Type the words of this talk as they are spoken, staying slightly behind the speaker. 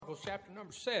Chronicles chapter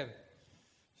number 7.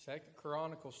 2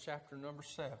 Chronicles chapter number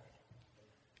 7.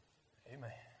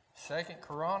 Amen. 2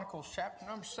 Chronicles chapter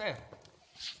number 7.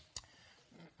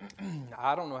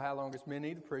 I don't know how long it's been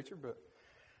either, preacher, but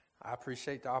I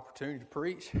appreciate the opportunity to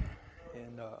preach.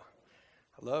 And I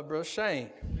love Brother Shane.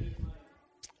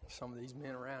 Some of these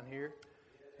men around here.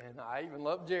 And I even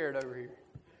love Jared over here.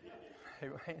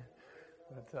 Amen.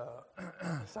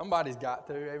 But somebody's got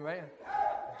to, amen.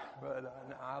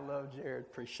 But I love Jared,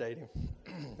 appreciate him.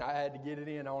 I had to get it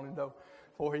in on him, though,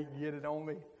 before he could get it on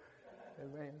me.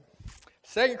 Amen.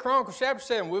 2 Chronicles chapter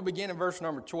 7, we'll begin in verse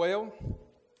number 12.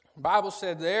 The Bible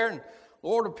said there, and the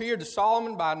Lord appeared to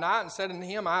Solomon by night and said unto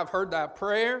him, I have heard thy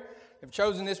prayer, have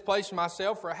chosen this place for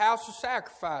myself for a house of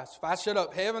sacrifice. If I shut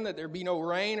up heaven that there be no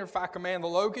rain, or if I command the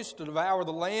locusts to devour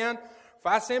the land, if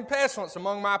I send pestilence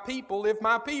among my people, if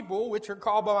my people, which are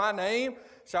called by my name,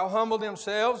 shall humble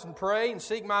themselves and pray and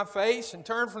seek my face and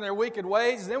turn from their wicked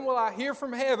ways, then will I hear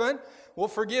from heaven, will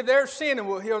forgive their sin and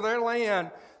will heal their land.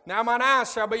 Now mine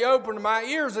eyes shall be opened and my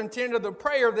ears attend to the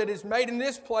prayer that is made in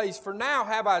this place. For now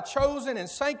have I chosen and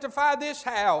sanctified this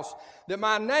house, that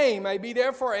my name may be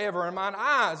there forever, and mine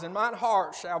eyes and mine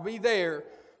heart shall be there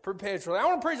perpetually. I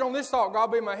want to preach on this thought.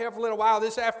 God be my help for a little while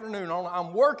this afternoon.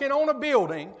 I'm working on a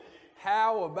building.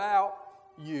 How about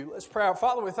you? Let's pray.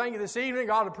 Father, we thank you this evening,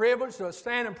 God, the privilege to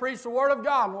stand and preach the Word of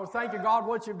God. Lord, thank you, God,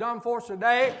 what you've done for us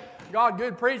today. God,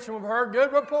 good preaching. We've heard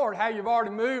good report, how you've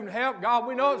already moved and helped. God,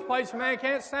 we know it's a place a man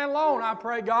can't stand alone. I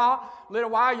pray, God, a little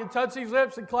while you touch these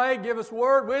lips of clay, give us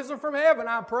word, wisdom from heaven.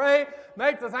 I pray,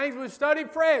 make the things we've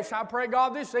studied fresh. I pray,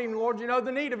 God, this evening, Lord, you know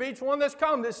the need of each one that's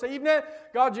come this evening.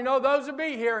 God, you know those that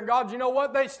be here, and God, you know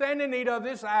what they stand in need of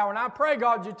this hour. And I pray,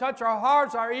 God, you touch our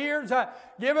hearts, our ears,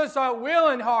 give us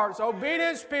willing hearts,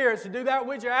 obedient spirits to do that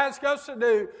which you ask us to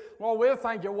do. Lord, we'll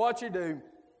thank you for what you do.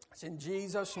 It's in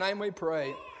Jesus' name we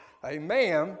pray.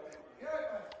 Amen.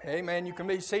 Amen. You can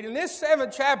be seated. In this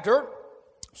 7th chapter,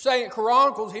 2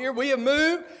 Chronicles here, we have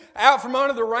moved out from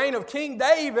under the reign of King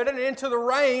David and into the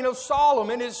reign of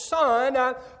Solomon, his son,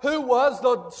 who was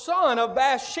the son of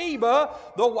Bathsheba,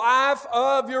 the wife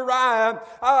of Uriah.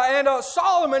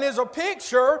 Solomon is a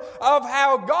picture of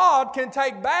how God can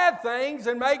take bad things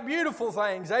and make beautiful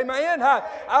things. Amen.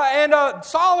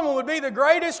 Solomon would be the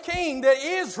greatest king that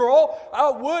Israel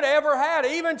would ever have.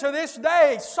 Even to this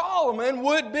day, Solomon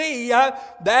would be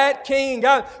that king.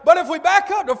 But if we back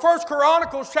up to 1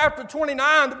 Chronicles chapter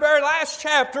 29, the very last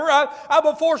chapter,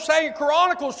 before 2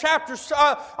 Chronicles chapter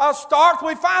starts,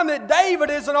 we find that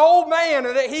David is an old man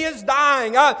and that he is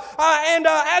dying.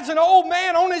 As an old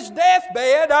man on his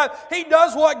deathbed, he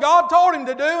does what God told him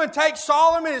to do and takes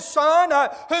Solomon, his son,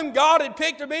 whom God had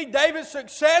picked to be David's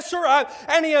successor,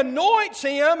 and he anoints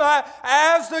him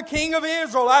as the king of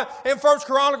Israel. In 1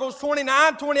 Chronicles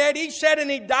 29, 28, he said,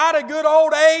 and he died a good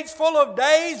old age, full of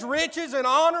days, riches, and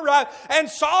honor, and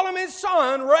Solomon's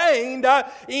son reigned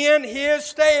in his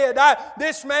stead.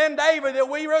 This man David that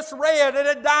we just read that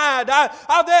had died,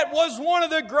 that was one of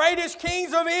the greatest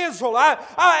kings of Israel.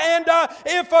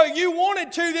 If you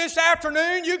wanted to this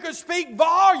afternoon, you could speak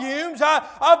volumes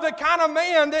of the kind of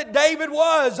man that David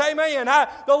was. Amen.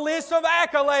 The list of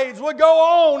accolades would go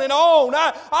on and on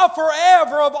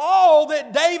forever of all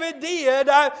that David did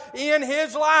in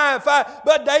his life.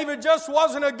 But David just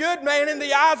wasn't a good man in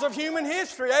the eyes of human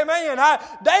history. Amen.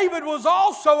 David was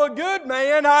also a good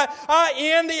man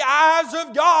in the eyes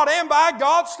of God and by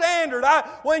God's standard.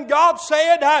 When God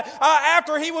said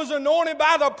after he was anointed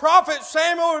by the prophet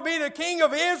Samuel to be the king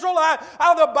of Israel,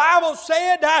 the Bible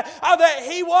said that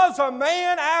he was a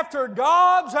man after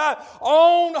God's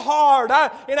own heart.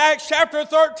 In Acts chapter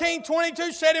 13,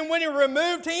 22 said, and when he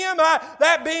removed him,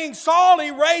 that being Saul,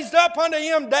 he raised up unto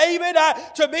him David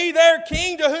to be their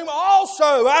king, to whom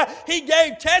also he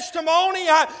gave testimony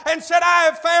and said, I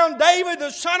have found David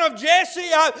the son of Jesse,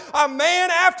 a man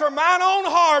after mine own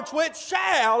heart, which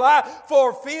shall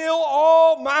fulfill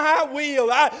all my will.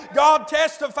 God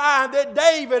testified that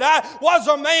David was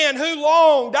a man who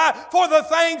longed for the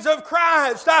things of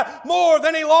Christ more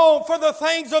than he longed for the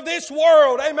things of this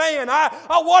world. Amen.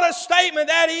 What a statement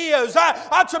that is,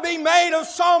 to be made of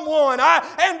someone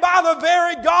and by the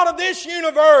very God of this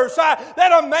universe,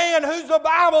 that a man whose the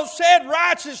Bible said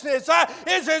righteousness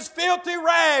is as filthy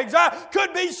rags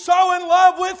could be so in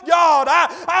love with God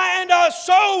and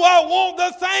so want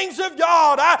the things of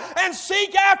God and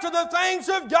seek after the things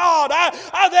of God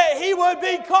that he would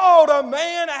be called a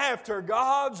man after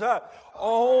God's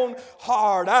own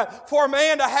heart. For a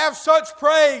man to have such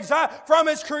praise from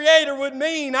his Creator would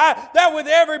mean that with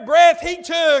every breath he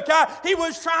took, he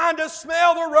was trying to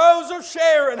smell the rose of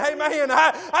Sharon. Amen.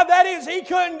 That is, he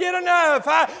couldn't get enough.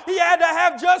 He had to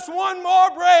have just one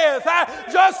more breath,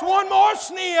 just one more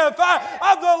sniff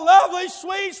of the lovely,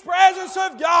 sweet presence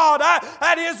of God.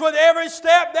 That is, with every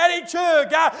step that he took,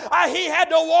 he had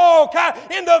to walk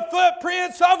in the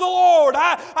footprints of the Lord.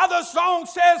 The song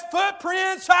says,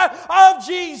 footprints of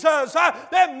Jesus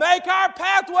that make our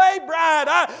pathway bright.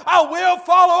 I will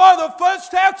follow the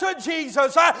footsteps of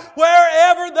Jesus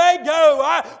wherever they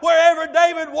go. Wherever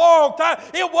David walked,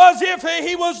 it was if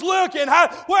he was looking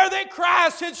where that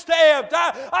Christ had stepped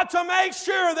to make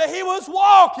sure that he was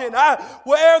walking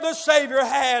where the Savior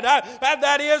had.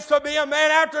 That is, to be a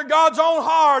man after God's own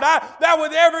heart, that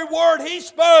with every word he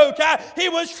spoke, he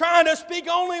was trying to speak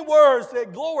only words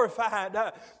that glorified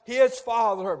his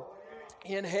Father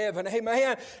in heaven.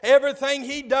 Amen. Everything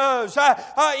he does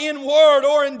in word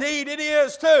or in deed, it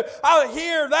is to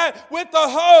hear that with the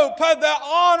hope of the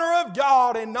honor of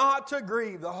God and not to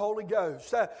grieve the Holy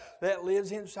Ghost that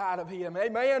lives inside of him.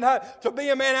 Amen. To be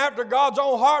a man after God's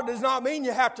own heart does not mean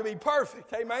you have to be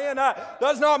perfect. Amen.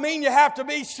 Does not mean you have to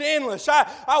be sinless.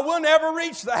 I will never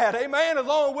reach that. Amen. As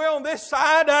long as we're on this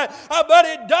side. But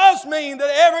it does mean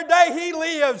that every day he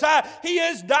lives, he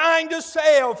is dying to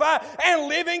self and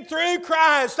living through Christ.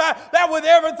 That with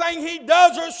everything he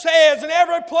does or says, in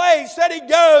every place that he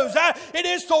goes, it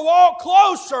is to walk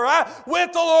closer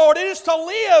with the Lord. It is to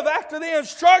live after the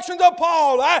instructions of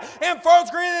Paul in 1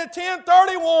 Corinthians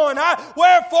 10:31.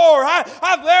 Wherefore,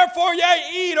 therefore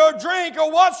ye eat or drink or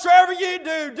whatsoever ye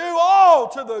do, do all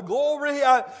to the glory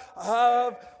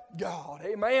of God.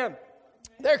 Amen.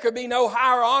 There could be no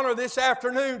higher honor this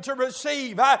afternoon to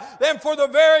receive than for the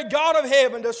very God of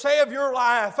heaven to say of your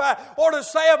life or to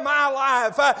say of my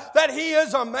life that He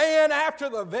is a man after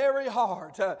the very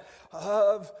heart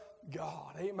of God.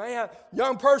 Amen.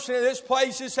 Young person in this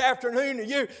place this afternoon,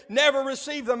 you never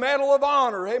received the Medal of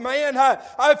Honor. Amen.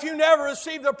 If you never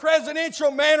received the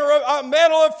Presidential Medal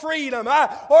of Freedom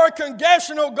or a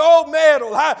Congressional Gold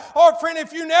Medal, or friend,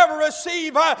 if you never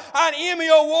received an Emmy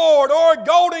Award or a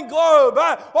Golden Globe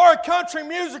or a Country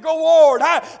Music Award,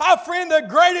 friend, the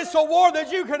greatest award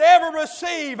that you could ever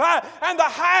receive and the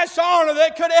highest honor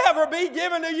that could ever be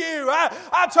given to you,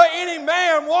 to any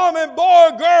man, woman, boy,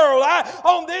 or girl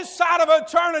on this side of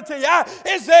eternity,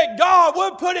 is that God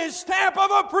would put His stamp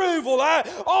of approval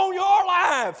on your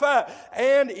life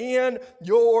and in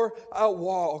your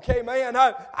walk. Amen.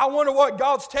 I wonder what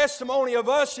God's testimony of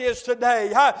us is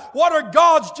today. What are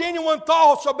God's genuine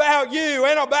thoughts about you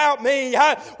and about me?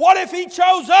 What if He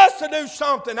chose us to do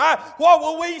something? What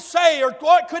will we say, or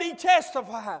what could He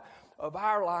testify of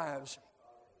our lives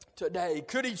today?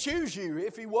 Could He choose you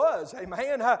if He was?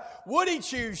 Amen. Would He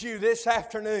choose you this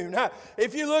afternoon?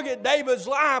 If you look at David's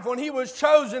life, when he was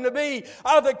chosen to be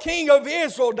the king of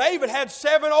Israel, David had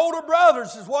 7 older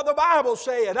brothers, is what the Bible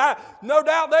said. No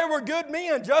doubt they were good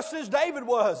men, just as David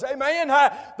was. Amen.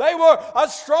 They were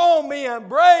strong men,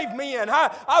 brave men,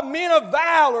 men of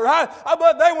valor,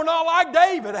 but they were not like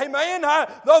David. Amen.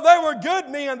 Though they were good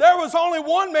men, there was only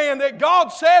one man that God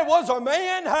said was a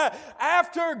man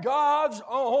after God's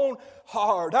own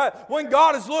heart. When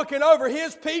God is looking over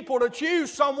His people to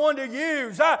choose someone to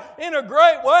use in a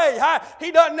great way,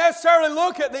 He doesn't necessarily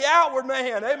look at the outward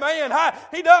man. Amen.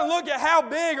 He doesn't look at how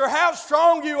big or how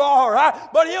strong you are,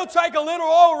 but He'll take a little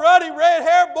old ruddy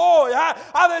red-haired boy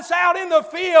that's out in the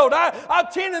field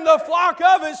tending the flock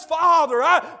of his father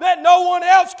that no one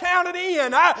else counted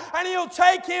in, and He'll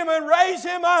take him and raise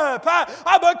him up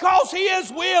because he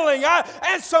is willing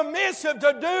and submissive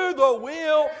to do the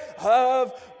will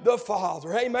of the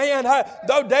Father. Amen.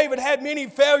 Though David had many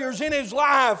failures in his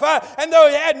life, and though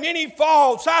he had many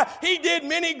faults, he did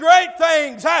many great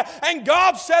things. And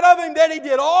God said of him that he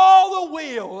did all the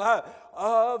will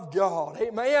of God.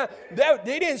 Amen.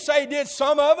 He didn't say he did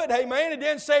some of it. Amen. He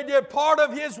didn't say he did part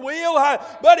of His will,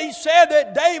 but he said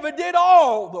that David did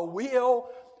all the will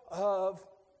of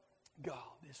God.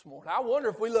 This morning, I wonder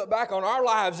if we look back on our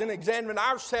lives and examine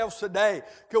ourselves today,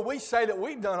 could we say that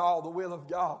we've done all the will of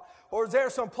God? Or is there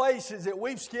some places that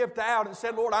we've skipped out and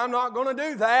said, Lord, I'm not going to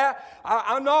do that.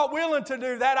 I'm not willing to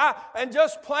do that. And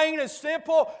just plain and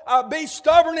simple, be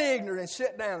stubborn and ignorant and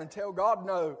sit down and tell God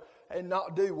no and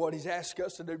not do what He's asked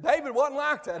us to do. David wasn't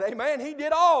like that. Amen. He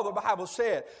did all, the Bible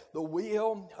said, the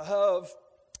will of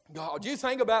God. You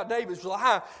think about David's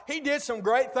life. He did some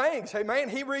great things. Amen.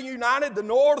 He reunited the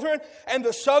northern and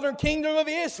the southern kingdom of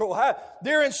Israel.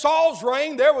 During Saul's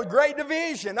reign, there was great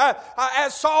division.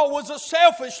 As Saul was a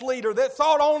selfish leader that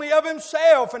thought only of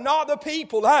himself and not the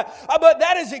people. But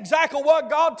that is exactly what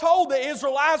God told the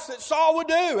Israelites that Saul would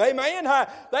do. Amen.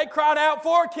 They cried out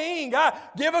for a king.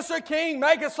 Give us a king.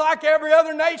 Make us like every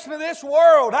other nation of this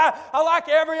world. Like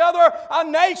every other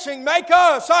nation. Make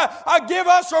us. Give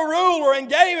us a ruler. And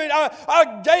gave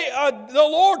the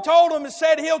Lord told him and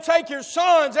said, He'll take your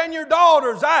sons and your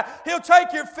daughters. He'll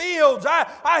take your fields.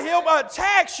 He'll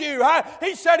tax you.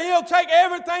 He said He'll take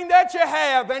everything that you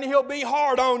have and He'll be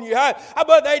hard on you.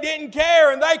 But they didn't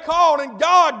care and they called and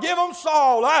God give them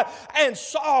Saul. And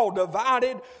Saul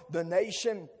divided the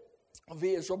nation of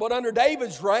Israel. But under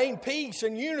David's reign, peace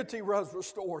and unity was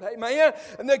restored. Amen.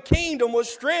 And the kingdom was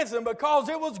strengthened because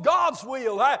it was God's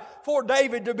will for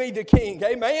David to be the king.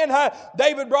 Amen.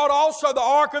 David brought also the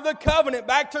Ark of the Covenant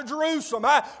back to Jerusalem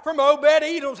from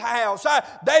Obed-Edom's house.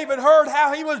 David heard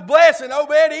how he was blessing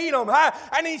Obed-Edom.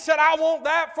 And he said, I want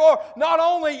that for not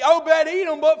only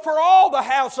Obed-Edom, but for all the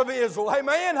house of Israel.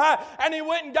 Amen. And he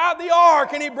went and got the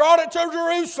Ark and he brought it to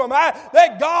Jerusalem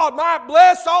that God might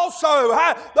bless also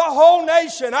the whole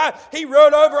nation. He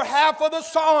wrote over half of the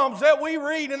Psalms that we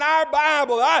read in our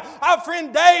Bible. Our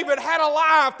friend David had a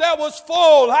life that was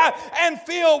full and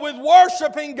filled with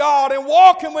worshiping God and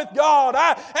walking with God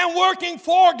and working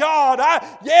for God.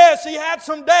 Yes, he had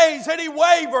some days that he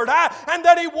wavered and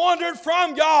that he wandered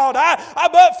from God.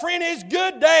 But friend, his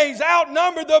good days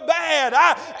outnumbered the bad.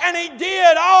 And he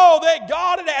did all that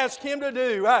God had asked him to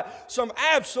do. Some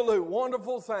absolute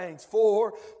wonderful things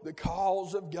for the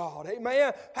cause of God.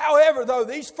 Amen. However, though,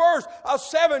 these first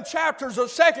 7 chapters of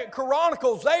 2nd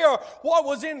Chronicles, they are what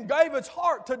was in David's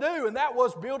heart to do, and that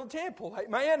was build a temple.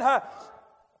 Amen.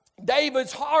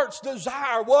 David's heart's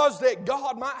desire was that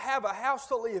God might have a house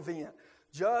to live in,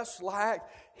 just like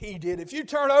he did. If you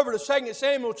turn over to 2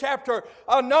 Samuel chapter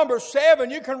number 7,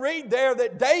 you can read there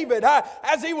that David,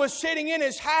 as he was sitting in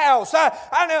his house,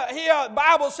 the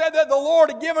Bible said that the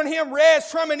Lord had given him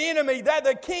rest from an enemy, that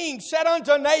the king said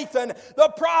unto Nathan the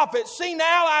prophet, See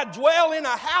now I dwell in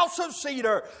a house of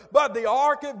cedar, but the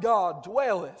ark of God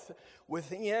dwelleth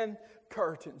within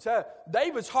curtains.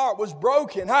 David's heart was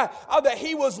broken that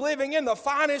he was living in the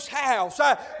finest house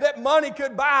that money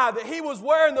could buy, that he was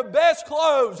wearing the best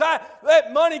clothes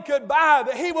that money could buy,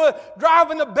 that he was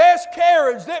driving the best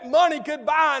carriage that money could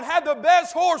buy and had the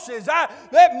best horses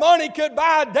that money could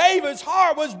buy. David's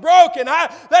heart was broken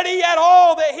that he had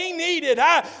all that he needed.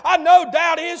 No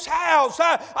doubt his house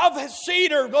of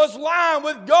cedar was lined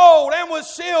with gold and with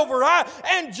silver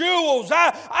and jewels.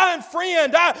 And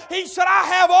friend, he said, I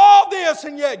have all this,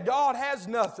 and yet God has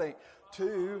nothing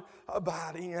to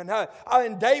abide in.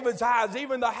 In David's eyes,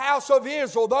 even the house of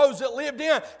Israel, those that lived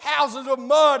in houses of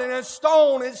mud and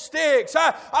stone and sticks,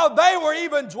 they were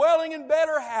even dwelling in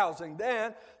better housing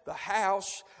than the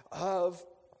house of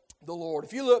the Lord.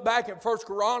 If you look back at 1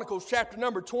 Chronicles chapter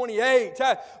number 28,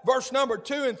 verse number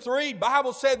 2 and 3,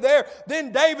 Bible said there,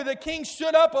 Then David the king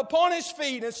stood up upon his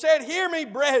feet and said, Hear me,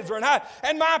 brethren,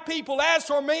 and my people. As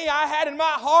for me, I had in my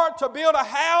heart to build a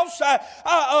house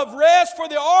of rest for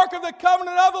the ark of the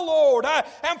covenant of the Lord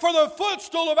and for the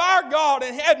footstool of our God,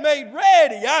 and had made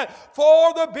ready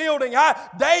for the building.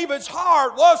 David's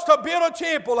heart was to build a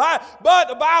temple, but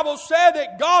the Bible said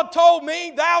that God told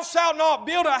me, Thou shalt not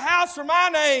build a house for my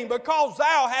name, because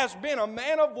thou hast been a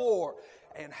man of war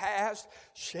and hast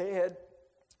shed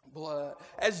blood.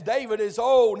 As David is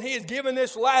old and he has given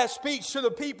this last speech to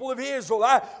the people of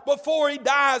Israel, before he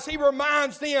dies, he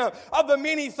reminds them of the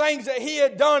many things that he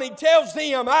had done. He tells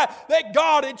them that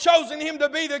God had chosen him to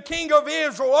be the king of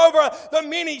Israel over the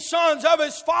many sons of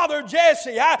his father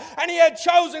Jesse, and he had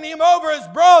chosen him over his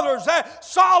brothers.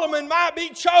 Solomon might be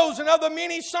chosen of the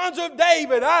many sons of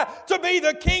David to be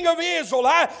the king of Israel.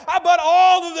 But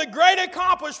all of the great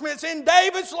accomplishments in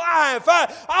David's life,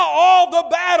 all the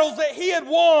battles that he had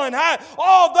won,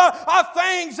 all the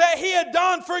things that he had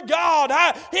done for God,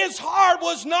 his heart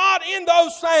was not in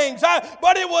those things,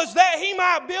 but it was that he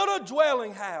might build a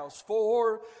dwelling house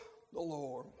for the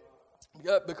Lord.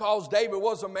 Because David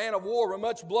was a man of war with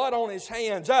much blood on his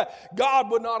hands, God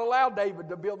would not allow David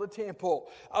to build the temple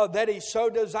that he so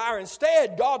desired.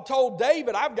 Instead, God told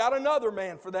David, I've got another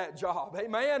man for that job.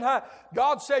 Amen.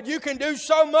 God said, you can do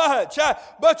so much,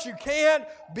 but you can't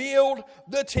build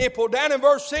the temple. Down in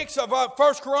verse 6 of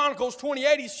 1 Chronicles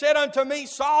 28, he said unto me,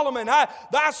 Solomon,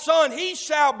 thy son, he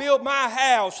shall build my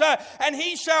house, and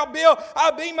he shall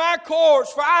be my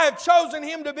course, for I have chosen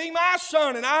him to be my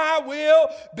son, and I will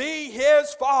be his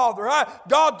his father.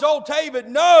 God told David,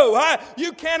 no,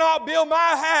 you cannot build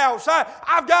my house.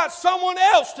 I've got someone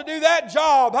else to do that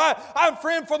job. I'm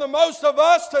friend, for the most of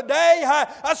us today,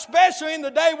 especially in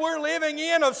the day we're living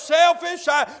in of selfish,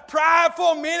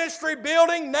 prideful, ministry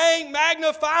building, name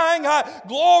magnifying,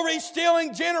 glory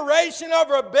stealing generation of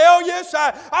rebellious,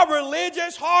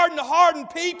 religious, hardened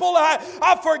people,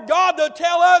 for God to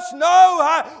tell us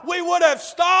no, we would have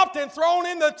stopped and thrown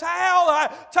in the towel,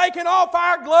 taken off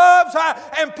our gloves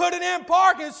and put it in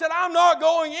park and said, I'm not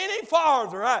going any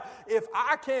farther if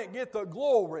I can't get the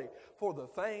glory for the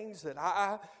things that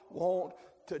I want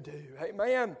to do.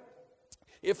 Amen.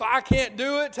 If I can't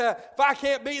do it, if I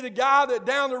can't be the guy that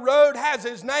down the road has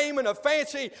his name in a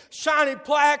fancy shiny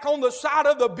plaque on the side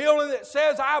of the building that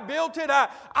says I built it,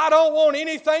 I don't want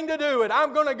anything to do with it.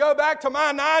 I'm going to go back to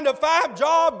my 9-to-5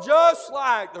 job just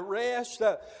like the rest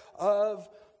of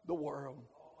the world.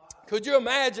 Could you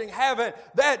imagine having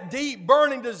that deep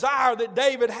burning desire that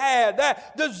David had,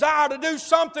 that desire to do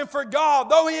something for God?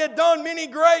 Though he had done many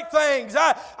great things,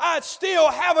 I still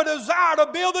have a desire to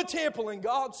build a temple. And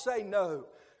God say, no,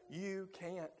 you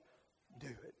can't do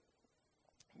it.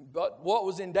 But what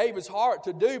was in David's heart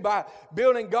to do by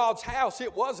building God's house,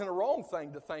 it wasn't a wrong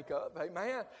thing to think of.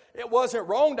 Amen. It wasn't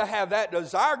wrong to have that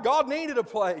desire. God needed a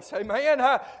place. Amen.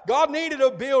 God needed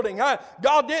a building.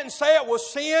 God didn't say it was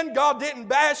sin. God didn't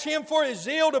bash him for his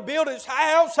zeal to build his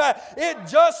house. It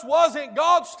just wasn't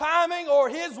God's timing or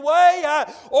his way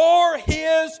or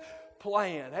his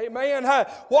plan. Amen.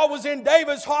 What was in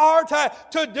David's heart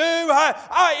to do,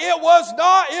 it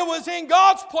was in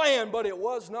God's plan, but it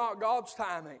was not God's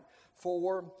timing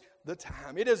for the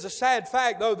time. It is a sad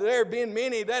fact, though, that there have been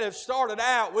many that have started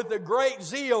out with a great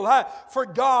zeal for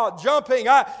God, jumping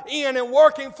in and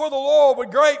working for the Lord with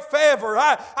great fervor,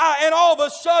 and all of a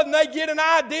sudden they get an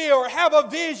idea or have a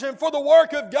vision for the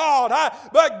work of God,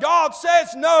 but God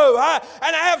says no,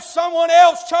 and have someone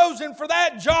else chosen for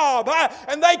that job,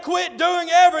 and they quit doing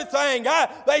everything.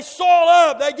 They soil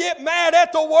up, they get mad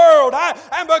at the world,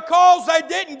 and because they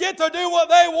didn't get to do what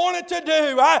they wanted to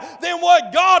do, then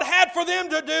what God had for them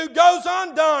to do goes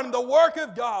undone. The work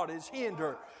of God is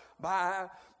hindered by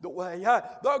the way.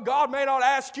 Though God may not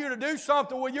ask you to do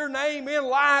something with your name in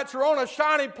lights or on a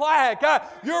shiny plaque,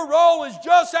 your role is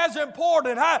just as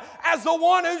important as the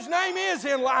one whose name is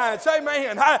in lights.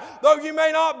 Amen. Though you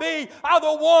may not be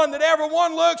the one that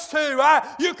everyone looks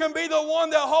to, you can be the one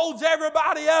that holds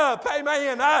everybody up.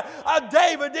 Amen.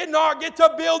 David did not get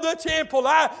to build the temple,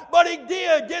 but he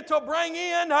did get to bring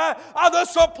in the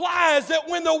supplies that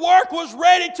when the work was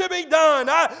ready to be done,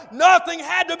 nothing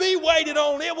had to be waited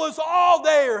on. It was all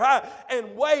there.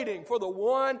 And waiting for the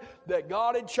one that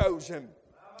God had chosen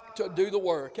to do the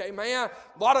work. Amen.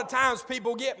 A lot of times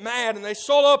people get mad and they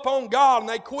soil up on God and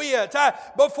they quit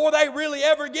before they really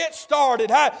ever get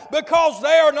started because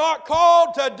they are not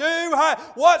called to do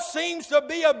what seems to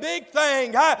be a big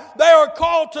thing. They are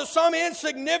called to some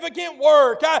insignificant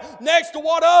work next to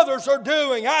what others are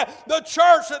doing. The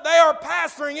church that they are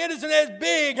pastoring, it isn't as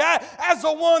big as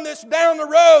the one that's down the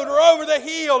road or over the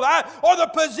hill or the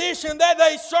position that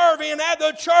they serve in at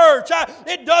the church.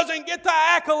 It doesn't get the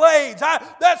accolades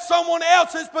that someone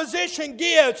else's position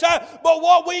gets. But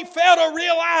what we fail to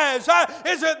realize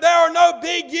is that there are no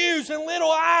big U's and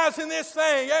little I's in this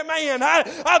thing. Amen.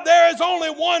 There is only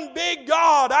one big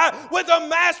God with a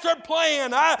master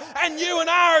plan. And you and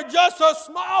I are just a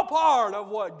small part of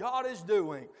what God is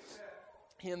doing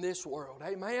in this world.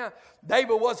 Amen.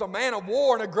 David was a man of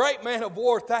war and a great man of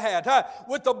war at that.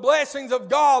 With the blessings of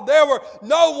God, there were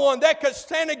no one that could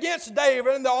stand against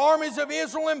David and the armies of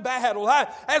Israel in battle.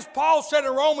 As Paul said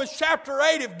in Romans chapter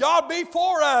 8, if God be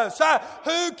for us,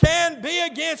 who can be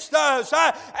against us?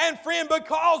 And friend,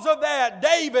 because of that,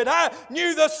 David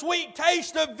knew the sweet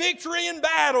taste of victory in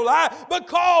battle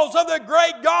because of the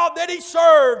great God that he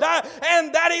served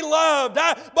and that he loved.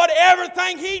 But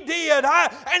everything he did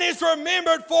and is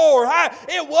remembered for,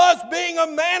 it was being a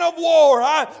man of war.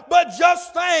 But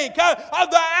just think of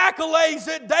the accolades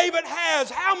that David has.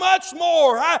 How much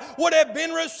more would have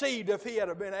been received if he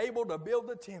had been able to build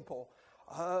the temple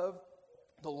of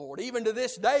the Lord. Even to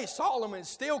this day, Solomon is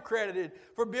still credited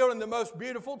for building the most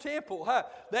beautiful temple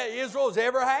that Israel has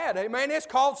ever had. Amen. It's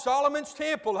called Solomon's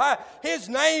Temple. His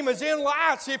name is in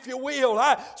lights, if you will.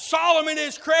 Solomon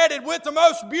is credited with the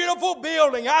most beautiful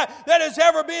building that has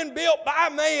ever been built by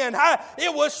man.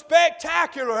 It was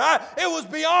spectacular. It was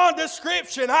beyond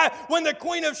description. When the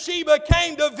Queen of Sheba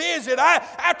came to visit,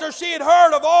 after she had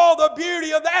heard of all the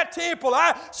beauty of that temple,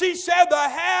 she said, the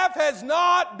half has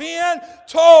not been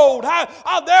told.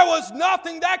 there was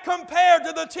nothing that compared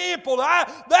to the temple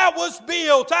that was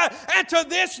built. And to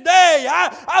this day,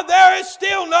 there is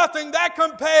still nothing that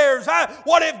compares.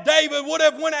 What if David would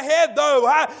have went ahead, though,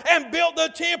 and built the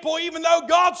temple even though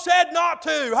God said not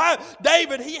to?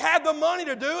 David, he had the money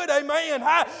to do it, amen.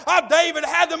 David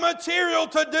had the material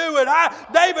to do it.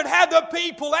 David had the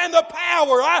people and the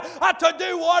power to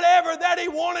do whatever that he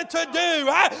wanted to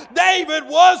do. David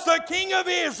was the king of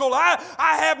Israel. I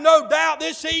have no doubt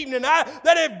this evening that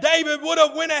if David would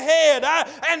have went ahead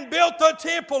and built the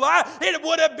temple, it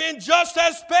would have been just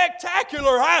as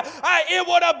spectacular. It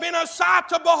would have been a sight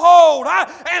to behold,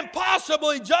 and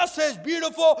possibly just as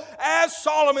beautiful as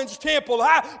Solomon's temple.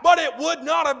 But it would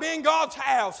not have been God's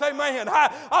house, amen.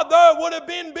 Although it would have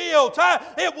been built,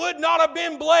 it would not have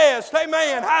been blessed,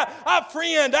 amen.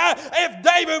 Friend, if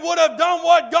David would have done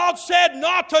what God said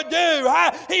not to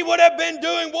do, he would have been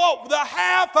doing what the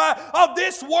half of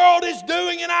this world is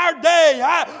doing in our day.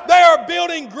 They are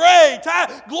building great,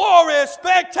 glorious,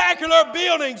 spectacular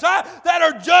buildings that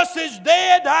are just as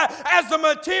dead as the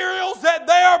materials that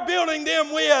they are building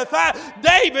them with.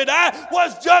 David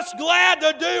was just glad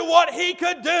to do what he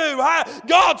could do.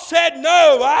 God said,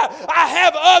 no, I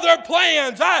have other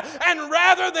plans. And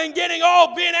rather than getting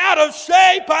all bent out of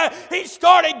shape, he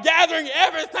started gathering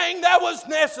everything that was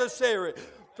necessary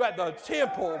that the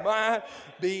temple might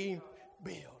be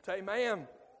built. Amen.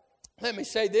 Let me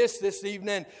say this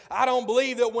evening. I don't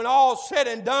believe that when all's said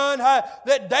and done,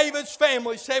 that David's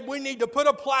family said we need to put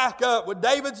a plaque up with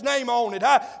David's name on it.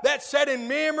 That's said in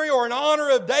memory or in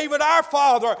honor of David our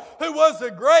father, who was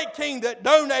the great king that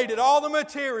donated all the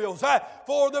materials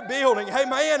for the building. Hey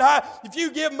man, if you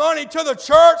give money to the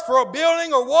church for a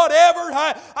building or whatever,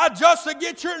 just to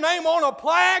get your name on a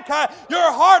plaque,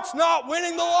 your heart's not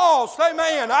winning the lost.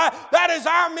 Amen. That is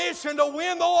our mission, to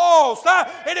win the lost.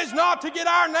 It is not to get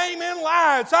our name in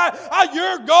lights.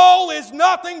 Your goal is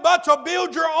nothing but to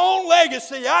build your own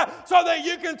legacy so that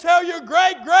you can tell your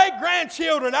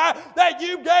great-great-grandchildren that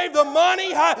you gave the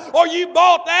money or you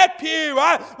bought that pew.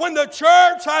 When the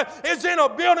church is in a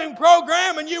building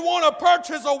program and you want to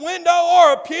purchase a window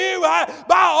or a pew,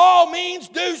 by all means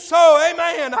do so.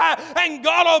 Amen. And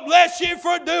God will bless you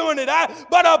for doing it.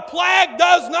 But a plaque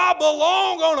does not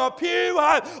belong on a pew,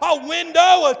 a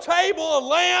window, a table, a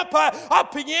lamp, a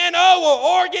piano,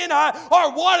 or organ,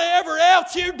 or whatever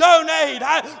else you donate.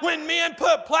 When men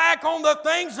put plaque on the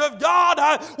things of God,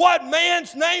 what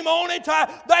man's name on it,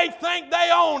 they think they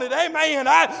own it. Amen.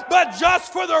 But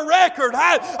just for the record,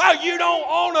 you don't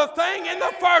own a thing in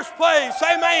the first place.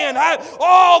 Amen.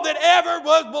 All that ever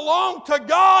was belonged to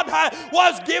God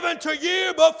was given to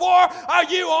you before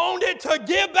you owned it to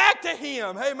give back to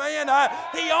Him. Amen.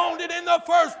 He owned it in the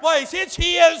first place. It's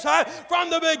His from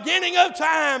the beginning of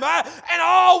time. And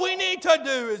all we need to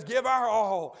do is give our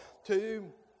all to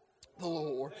the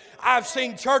Lord. I've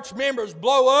seen church members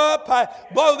blow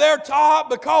blow their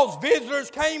top because visitors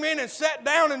came in and sat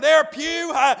down in their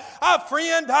pew.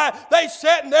 Friend, they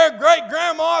sat in their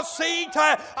great-grandma's seat.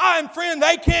 And friend,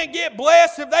 they can't get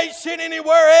blessed if they sit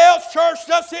anywhere else. Church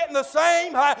just sitting the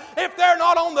same. If they're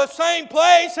not on the same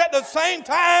place at the same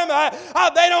time,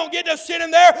 they don't get to sit in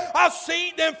their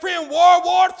seat. Then friend, World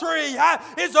War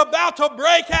III is about to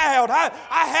break out.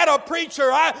 I had a preacher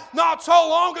not so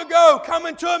long ago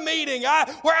coming to a meeting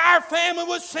where our family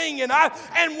was singing,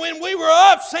 and when we were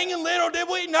up singing, little did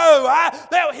we know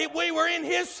that we were in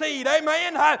his seat,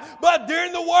 amen. But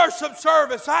during the worship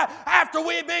service, after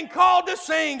we had been called to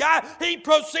sing, he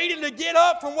proceeded to get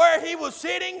up from where he was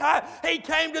sitting. He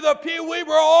came to the pew we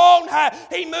were on.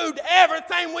 He moved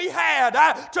everything we had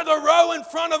to the row in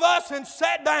front of us and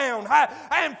sat down.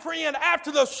 And friend,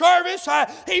 after the service,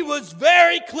 he was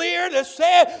very clear to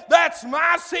say, that's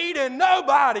my seat and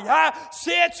nobody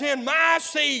sits in my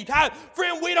seat.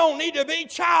 Friend, we don't need to be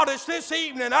childish this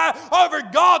evening over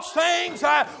God's things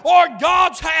or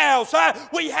God's house.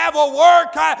 We have a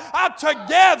work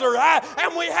together,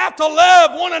 and we have to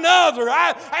love one another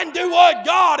and do what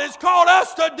God has called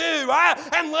us to do,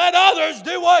 and let others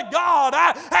do what God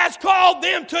has called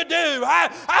them to do.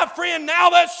 Friend, now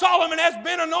that Solomon has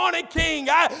been anointed king,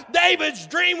 David's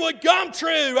dream would come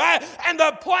true, and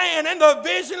the plan and the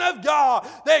vision of God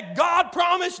that God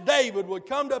promised David would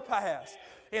come to pass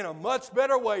in a much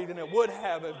better way than it would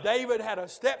have if David had a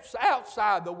step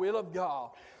outside the will of God,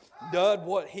 done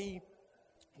what he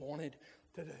wanted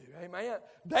to do. Amen.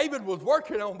 David was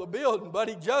working on the building, but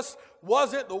he just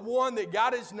wasn't the one that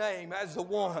got his name as the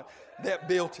one that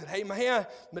built it. Amen.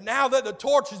 But now that the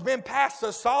torch has been passed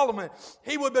to Solomon,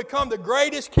 he would become the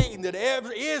greatest king that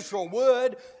Israel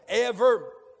would ever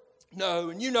No,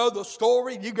 and you know the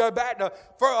story. You go back to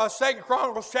 2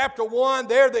 Chronicles chapter 1,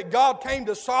 there that God came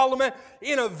to Solomon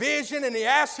in a vision and he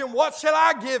asked him, what shall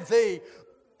I give thee?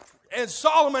 And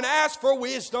Solomon asked for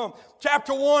wisdom.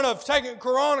 Chapter 1 of 2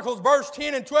 Chronicles, verse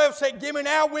 10 and 12 say, give me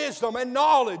now wisdom and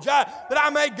knowledge, that I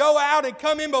may go out and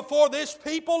come in before this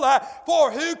people.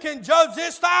 For who can judge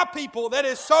this thy people that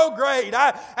is so great?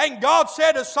 And God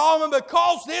said to Solomon,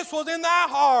 because this was in thy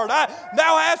heart,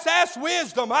 thou hast asked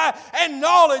wisdom and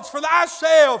knowledge for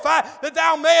thyself, that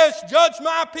thou mayest judge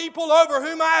my people over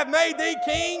whom I have made thee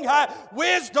king.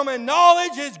 Wisdom and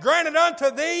knowledge is granted unto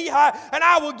thee, and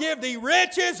I will give thee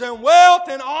riches and wealth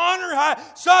and honor,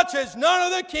 such as none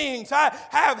of the kings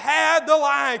have had the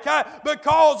like,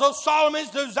 because of Solomon's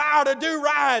desire to do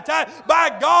right by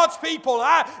God's people.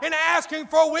 In asking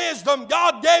for wisdom,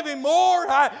 God gave him more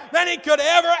than he could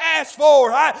ever ask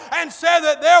for, and said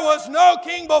that there was no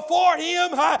king before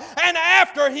him and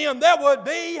after him that would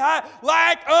be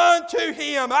like unto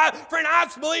him. Friend, I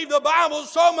believe the Bible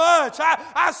so much,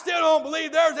 I still don't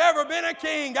believe there's ever been a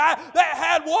king that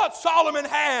had what Solomon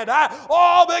had,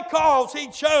 all because he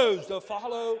chose to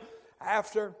follow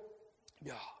after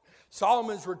God.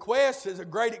 Solomon's request is a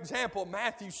great example.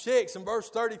 Matthew 6 and verse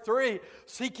 33.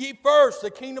 Seek ye first the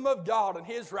kingdom of God and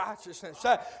His righteousness.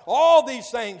 All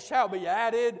these things shall be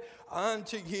added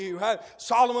unto you.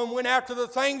 Solomon went after the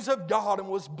things of God and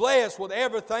was blessed with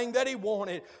everything that he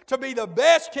wanted to be the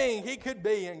best king he could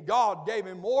be. And God gave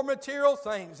him more material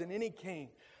things than any king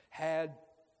had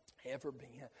ever been.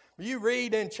 You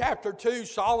read in chapter 2,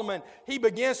 Solomon, he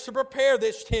begins to prepare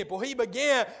this temple. He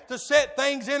began to set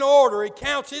things in order. He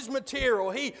counts his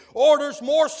material. He orders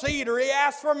more cedar. He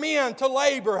asks for men to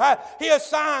labor. He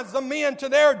assigns the men to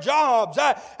their jobs.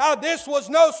 This was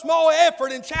no small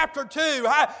effort in chapter 2.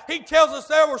 He tells us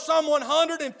there were some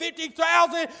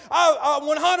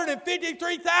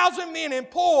 153,000 men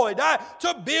employed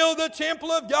to build the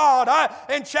temple of God.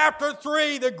 In chapter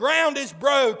 3, the ground is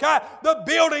broke. The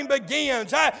building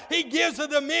begins. He gives the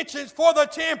dimensions for the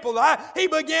temple. He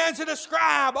begins to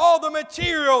describe all the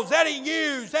materials that he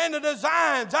used and the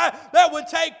designs that would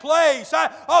take place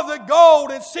of the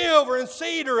gold and silver and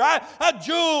cedar,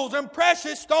 jewels and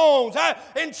precious stones.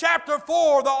 In chapter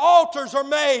 4, the altars are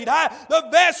made. The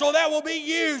vessel that will be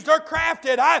used are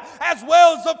crafted, as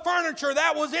well as the furniture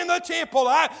that was in the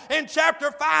temple. In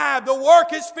chapter 5, the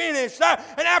work is finished.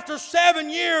 And after 7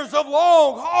 years of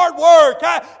long, hard work,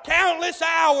 countless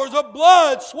hours of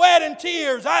blood, sweat, and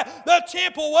tears, the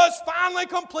temple was finally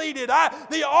completed.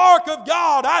 The ark of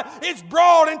God is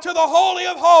brought into the Holy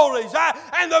of Holies,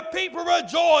 and the people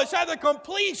rejoice at the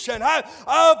completion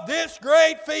of this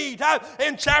great feat.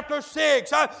 In chapter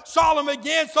 6, Solomon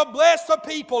begins to bless the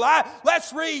people.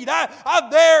 Let's read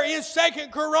there in 2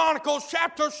 Chronicles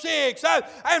chapter 6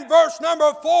 and verse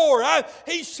number 4.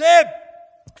 He said,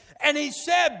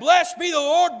 blessed be the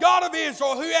Lord God of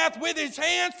Israel, who hath with his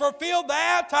hands fulfilled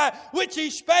that which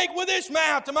he spake with his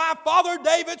mouth to my father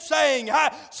David, saying,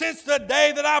 since the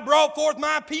day that I brought forth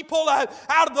my people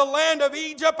out of the land of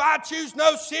Egypt, I choose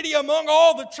no city among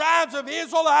all the tribes of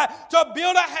Israel to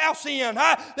build a house in,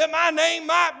 that my name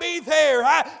might be there.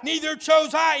 Neither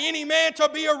chose I any man to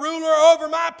be a ruler over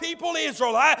my people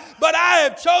Israel, but I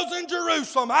have chosen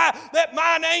Jerusalem, that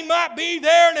my name might be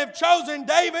there, and have chosen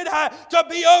David to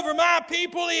be over my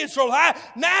people Israel.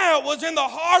 Now it was in the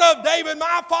heart of David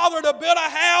my father to build a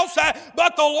house,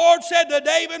 but the Lord said to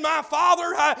David my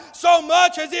father, so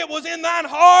much as it was in thine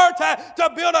heart to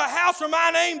build a house for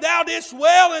my name, thou didst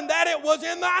well, and that it was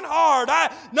in thine heart.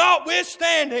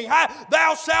 Notwithstanding,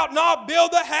 thou shalt not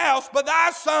build the house, but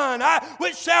thy son,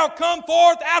 which shall come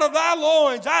forth out of thy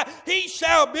loins, he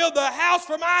shall build the house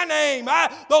for my name.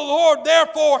 The Lord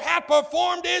therefore hath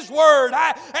performed his word,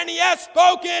 and he hath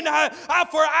spoken,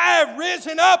 for I have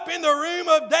risen up in the room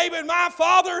of David my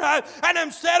father, and am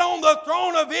set on the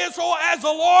throne of Israel as the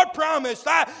Lord promised,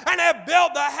 and have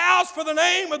built the house for the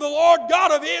name of the Lord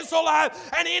God of Israel,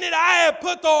 and in it I have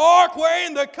put the ark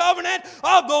wherein the covenant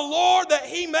of the Lord that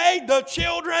he made the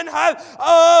children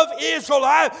of Israel.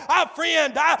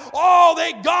 Friend, all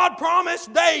that God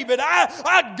promised David,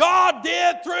 God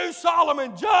did through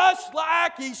Solomon, just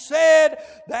like he said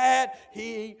that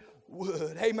he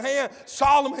would. Amen.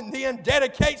 Solomon then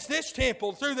dedicates this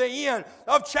temple through the end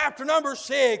of chapter number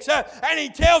 6. And he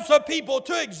tells the people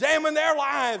to examine their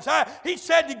lives. He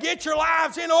said to get your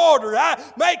lives in order.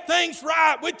 Make things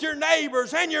right with your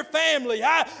neighbors and your family.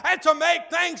 And to make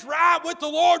things right with the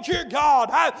Lord your God.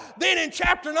 Then in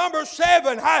chapter number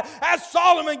 7, as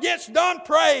Solomon gets done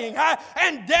praying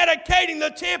and dedicating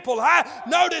the temple,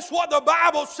 notice what the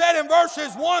Bible said in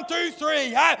verses 1 through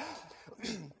 3.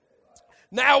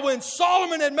 Now when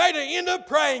Solomon had made an end of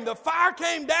praying, the fire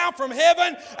came down from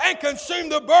heaven and consumed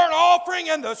the burnt offering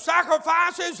and the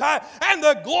sacrifices, and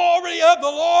the glory of the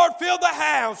Lord filled the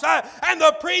house. And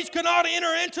the priest could not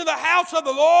enter into the house of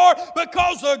the Lord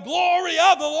because the glory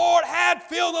of the Lord had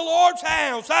filled the Lord's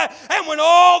house. And when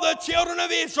all the children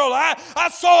of Israel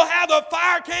saw how the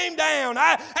fire came down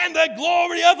and the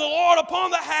glory of the Lord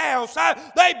upon the house,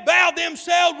 they bowed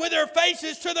themselves with their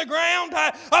faces to the ground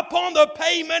upon the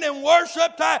pavement and worshiped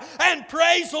and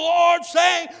praised the Lord,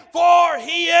 saying, for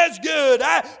He is good,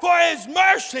 for His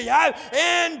mercy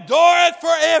endureth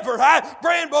forever.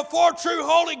 Praying before true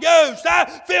Holy Ghost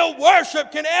filled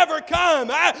worship can ever come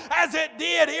as it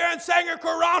did here in 2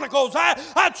 Chronicles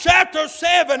chapter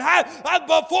 7,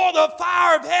 before the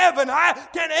fire of heaven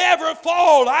can ever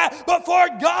fall, before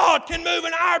God can move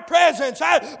in our presence,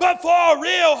 before a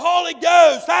real Holy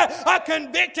Ghost, a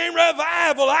convicting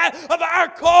revival of our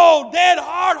cold, dead,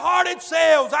 hard-hearted selves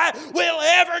will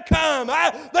ever come.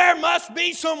 There must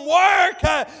be some work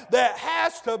that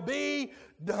has to be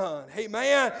done.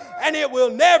 Amen. And it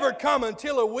will never come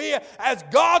until we, as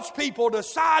God's people,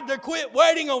 decide to quit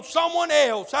waiting on someone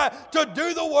else to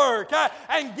do the work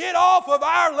and get off of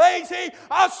our lazy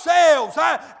ourselves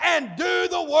and do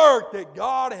the work that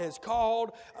God has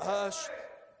called us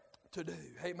to do.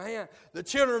 Amen. The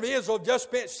children of Israel have just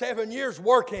spent 7 years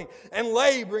working and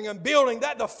laboring and building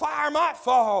that the fire might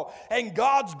fall and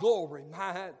God's glory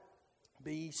might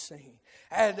be seen.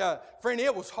 And friend,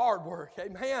 it was hard work.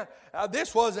 Amen.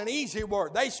 This wasn't easy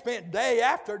work. They spent day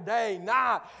after day,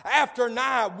 night after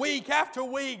night, week after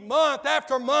week, month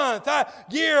after month,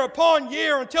 year upon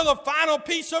year, until the final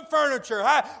piece of furniture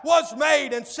was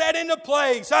made and set into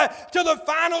place, till the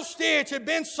final stitch had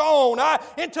been sewn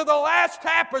into the last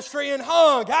tapestry and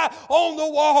hung on the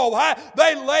wall.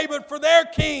 They labored for their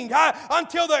king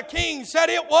until the king said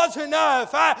it was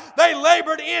enough. They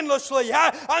labored endlessly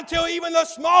until even the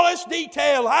smallest detail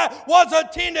was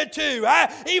attended to.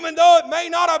 Even though it may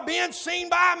not have been seen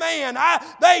by man,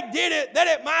 they did it that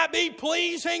it might be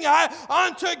pleasing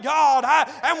unto God.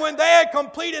 And when they had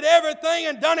completed everything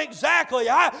and done exactly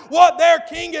what their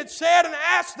king had said and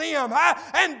asked them,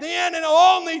 and then and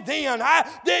only then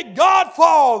did God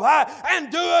fall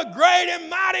and do a great and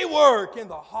mighty work in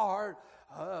the heart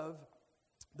of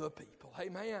the people.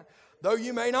 Amen. Though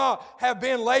you may not have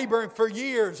been laboring for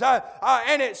years,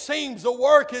 and it seems the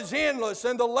work is endless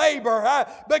and the labor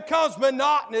becomes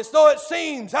monotonous, though it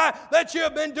seems that you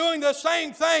have been doing the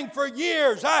same thing for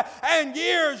years and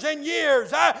years and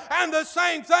years and the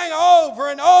same thing over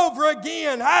and over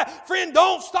again. Friend,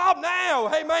 don't stop now.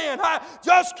 Amen.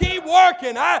 Just keep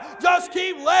working. Just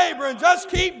keep laboring. Just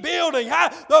keep building.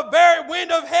 The very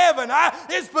wind of heaven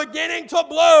is beginning to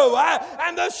blow,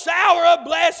 and the shower of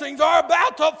blessings are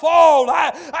about to fall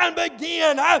and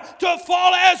begin to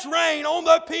fall as rain on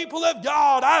the people of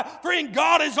God. Friend,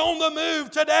 God is on the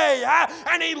move today,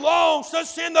 and He longs to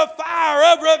send the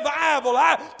fire of revival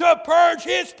to purge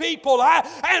His people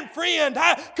and, friend,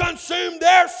 consume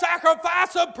their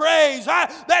sacrifice of praise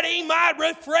that He might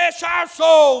refresh our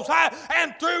souls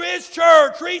and through His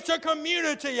church reach a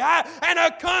community and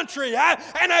a country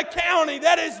and a county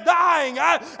that is dying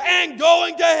and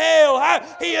going to hell.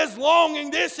 He is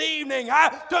longing this evening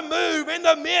to move in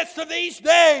the midst of these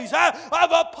days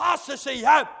of apostasy.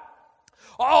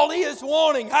 All He is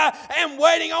wanting and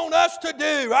waiting on us to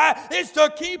do is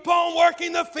to keep on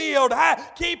working the field,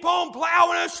 keep on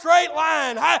plowing a straight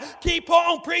line, keep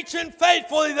on preaching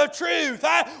faithfully the truth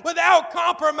without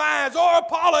compromise or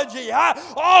apology.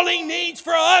 All He needs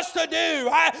for us to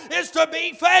do is to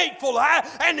be faithful,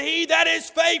 and He that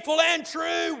is faithful and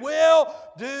true will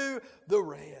do the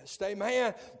rest.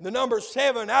 Amen. The number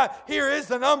 7, here is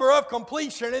the number of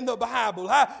completion in the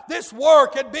Bible. This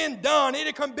work had been done.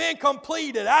 It had been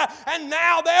completed. And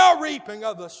now they are reaping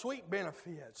of the sweet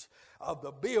benefits of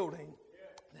the building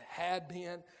that had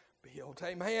been built.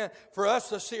 Amen. For us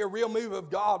to see a real move of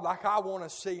God like I want to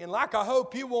see and like I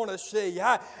hope you want to see.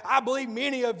 I believe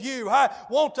many of you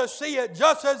want to see it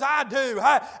just as I do.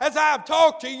 As I've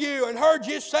talked to you and heard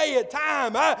you say it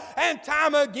time and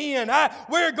time again.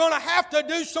 We're going to have to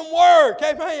do some work.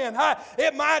 Amen.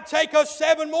 It might take us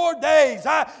 7 more days.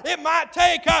 It might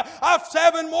take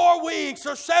 7 more weeks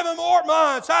or 7 more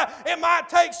months. It might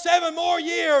take 7 more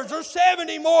years or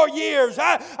 70 more years.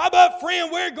 But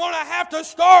friend, we're going to have to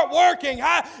start working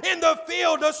in the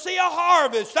field to see a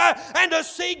harvest and to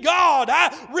see God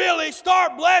really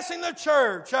start blessing the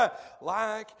church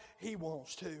like He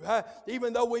wants to.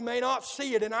 Even though we may not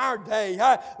see it in our day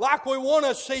like we want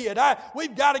to see it,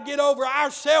 we've got to get over our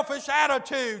selfish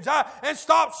attitudes and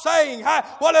stop saying,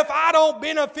 well, if I don't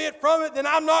benefit from it, then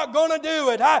I'm not going to do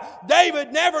it.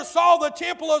 David never saw the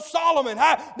temple of Solomon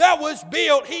that was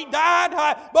built. He died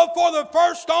before the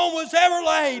first stone was ever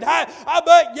laid.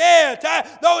 But yet,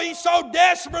 though he so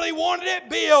desperately wanted it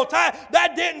built,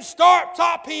 that didn't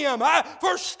stop him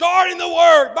for starting the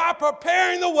work by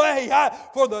preparing the way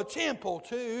for the temple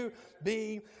to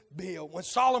be built. When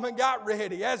Solomon got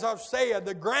ready, as I've said,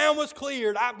 the ground was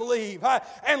cleared, I believe,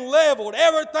 and leveled.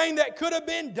 Everything that could have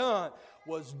been done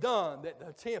was done that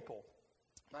the temple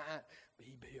might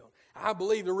be built. I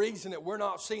believe the reason that we're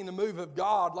not seeing the move of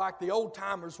God like the old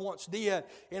timers once did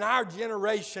in our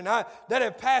generation that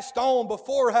have passed on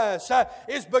before us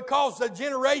is because the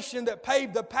generation that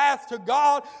paved the path to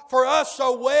God for us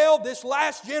so well, this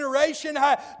last generation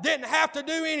didn't have to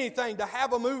do anything to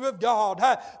have a move of God.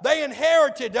 They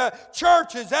inherited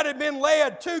churches that had been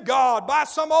led to God by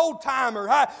some old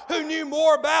timer who knew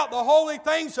more about the holy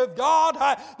things of God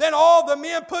than all the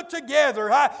men put together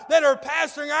that are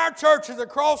pastoring our churches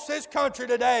across this country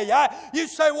today. You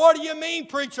say, what do you mean,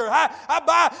 preacher?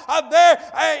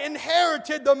 I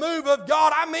inherited the move of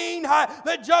God. I mean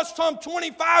that just some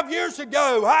 25 years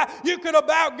ago, you could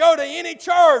about go to any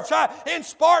church in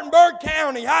Spartanburg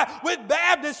County with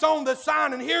Baptists on the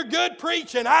sign and hear good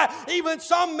preaching. Even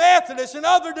some Methodists and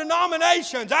other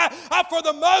denominations. For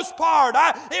the most part,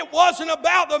 it wasn't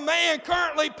about the man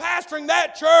currently pastoring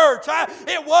that church.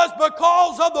 It was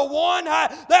because of the one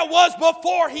that was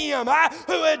before him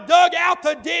who had dug out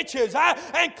the ditches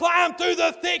and climbed through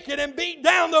the thicket and beat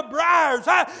down the briars.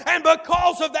 And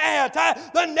because of that,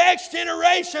 the next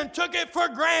generation took it for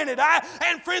granted.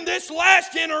 And friend, this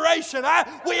last generation,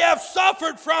 we have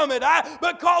suffered from it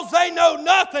because they know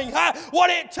nothing what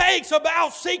it takes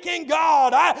about seeking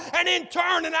God. And in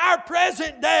turn, in our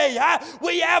present day,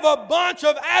 we have a bunch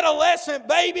of adolescent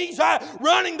babies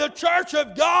running the church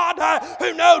of God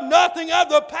who know nothing of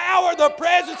the power, the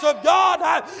presence of God,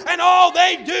 and all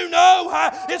they do know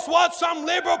is what some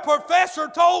liberal professor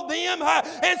told them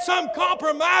in some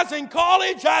compromising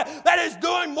college that is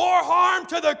doing more harm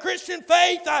to the Christian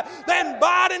faith than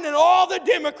Biden and all the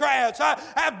Democrats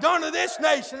have done to this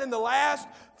nation in the last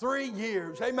 3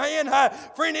 years. Amen.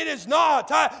 Friend, it is not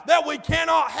that we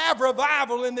cannot have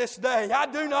revival in this day. I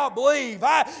do not believe.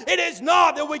 It is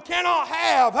not that we cannot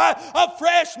have a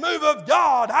fresh move of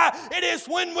God. It is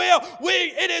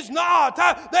it is not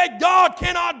that God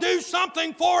cannot do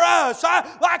something for us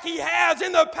like He has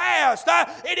in the past.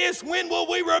 It is when will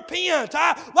we repent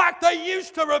like they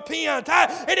used to repent.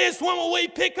 It is when will we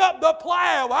pick up the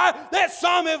plow that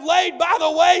some have laid by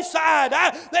the wayside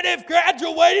that have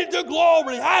graduated to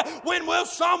glory. When will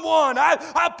someone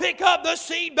pick up the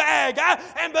seed bag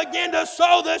and begin to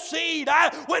sow the seed?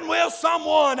 When will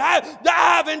someone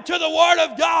dive into the Word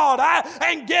of God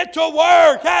and get to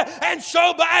work and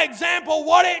show by example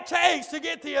what it takes to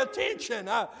get the attention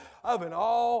of an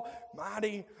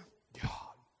almighty God?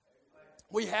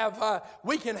 We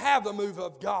can have the move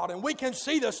of God, and we can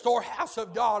see the storehouse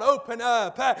of God open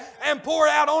up and pour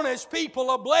out on His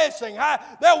people a blessing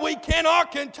that we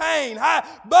cannot contain.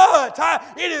 But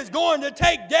it is going to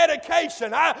take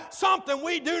dedication, something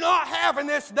we do not have in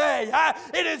this day.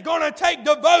 It is going to take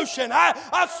devotion,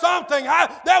 something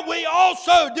that we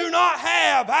also do not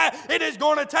have. It is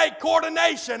going to take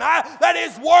coordination that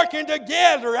is working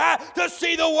together to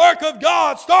see the work of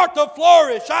God start to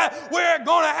flourish. We're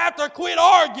going to have to quit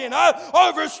arguing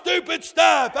over stupid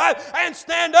stuff and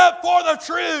stand up for the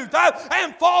truth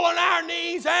and fall on our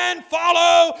knees and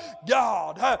follow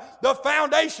God. The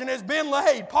foundation has been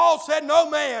laid. Paul said, no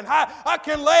man I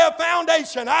can lay a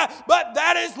foundation, but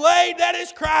that is laid, that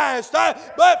is Christ.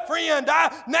 But friend,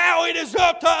 now it is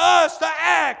up to us to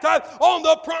act on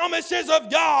the promises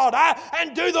of God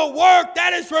and do the work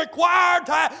that is required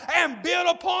and build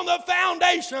upon the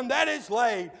foundation that is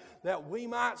laid, that we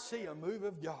might see a move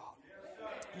of God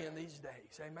in these days.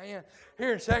 Amen.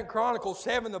 Here in 2 Chronicles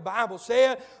 7, the Bible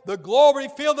said, the glory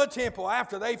filled the temple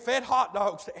after they fed hot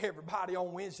dogs to everybody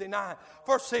on Wednesday night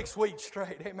for 6 weeks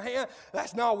straight. Amen.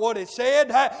 That's not what it said.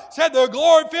 It said the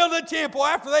glory filled the temple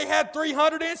after they had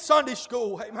 300 in Sunday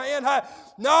school. Amen.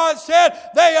 No, it said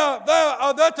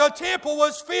that the temple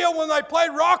was filled when they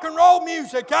played rock and roll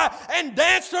music and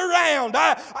danced around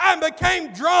and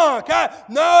became drunk.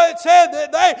 No, it said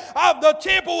that the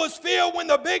temple was filled when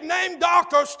the big name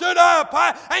doctor pastor stood up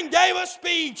and gave a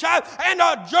speech and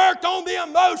jerked on the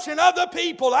emotion of the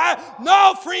people.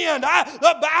 No, friend,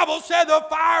 the Bible said the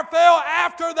fire fell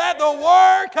after that the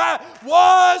work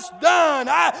was done.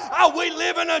 We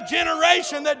live in a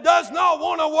generation that does not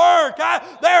want to work.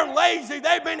 They're lazy.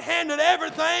 They've been handed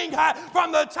everything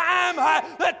from the time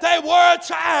that they were a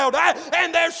child,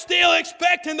 and they're still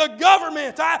expecting the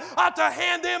government to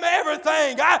hand them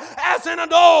everything as an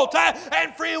adult.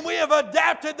 And friend, we have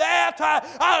adopted that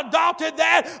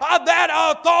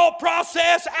thought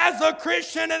process as a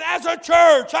Christian and as a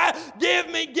church. Give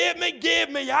me,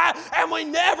 and we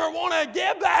never want to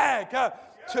give back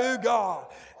to God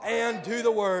and do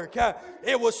the work.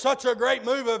 It was such a great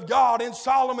move of God in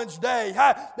Solomon's day,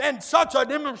 and such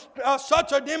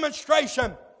a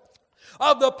demonstration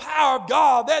of the power of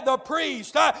God that the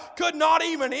priest could not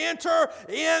even enter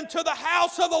into the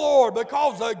house of the Lord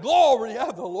because the glory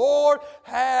of the Lord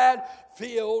had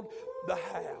filled the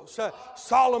house.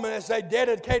 Solomon, as they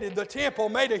dedicated the temple,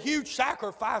 made a huge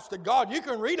sacrifice to God. You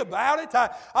can read about it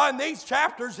in these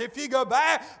chapters. If you go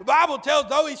back, the Bible tells,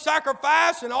 though he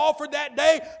sacrificed and offered that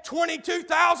day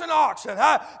 22,000 oxen,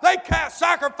 they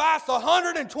sacrificed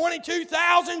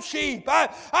 122,000 sheep.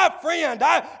 Friend,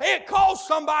 it cost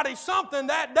somebody something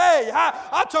that day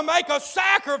to make a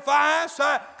sacrifice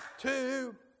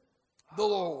to the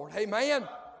Lord. Amen.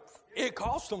 It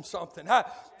cost them something.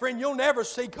 Friend, you'll never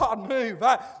see God move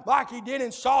like He did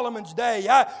in Solomon's day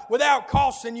without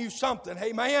costing you something.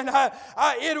 Amen.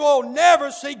 It will never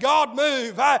see God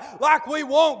move like we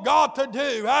want God to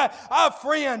do.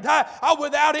 Friend,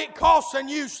 without it costing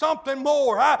you something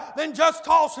more than just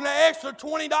tossing an extra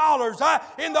 $20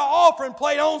 in the offering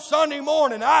plate on Sunday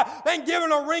morning, than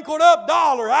giving a wrinkled up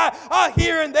dollar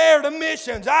here and there to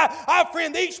missions.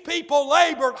 Friend, these people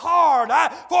labored hard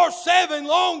for 7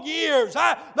 long years.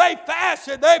 They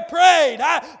fasted. They prayed,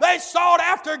 they sought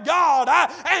after God,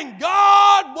 and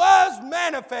God was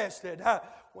manifested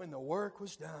when the work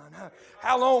was done.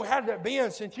 How long has it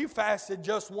been since you fasted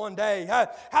just one day?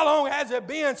 How long has it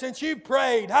been since you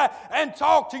prayed and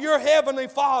talked to your Heavenly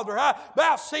Father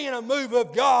about seeing a move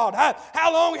of God?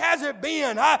 How long has it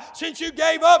been since you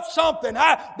gave up something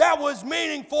that was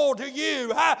meaningful to you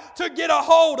to get a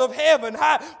hold of heaven?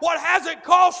 What has it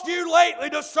cost you lately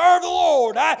to serve the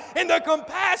Lord in the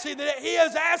capacity that He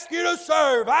has asked you to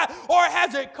serve? Or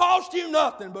has it cost you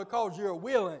nothing because you're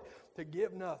willing to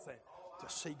give nothing to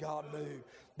see God move?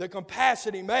 The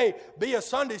capacity may be a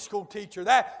Sunday school teacher.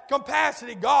 That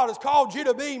capacity God has called you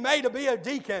to be may to be a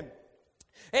deacon.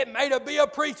 It may to be a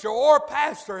preacher or a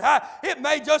pastor. It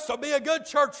may just to be a good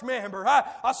church member,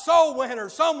 a soul winner,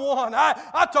 someone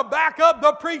to back up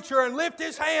the preacher and lift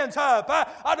his hands up,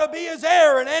 to be his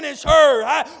Aaron and his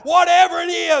Hur. Whatever it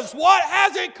is, what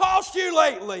has it cost you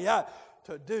lately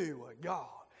to do what God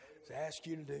has asked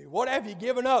you to do? What have you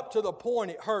given up to the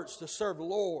point it hurts to serve the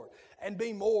Lord and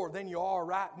be more than you are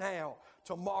right now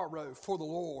tomorrow for the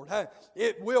Lord?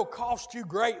 It will cost you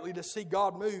greatly to see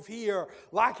God move here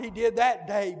like He did that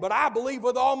day. But I believe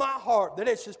with all my heart that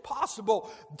it's as possible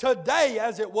today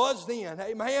as it was then.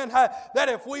 Amen. That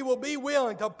if we will be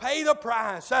willing to pay the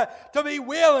price, to be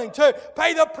willing to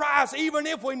pay the price even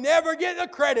if we never get the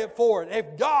credit for it.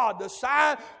 If God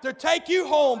decides to take you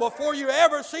home before you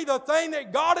ever see the thing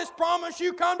that God has promised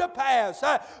you come to pass.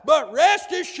 But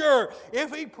rest assured,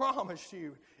 if He promised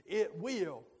you, it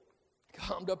will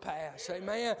come to pass.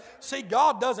 Amen. See,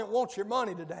 God doesn't want your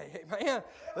money today. Amen.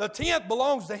 The 10th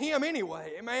belongs to Him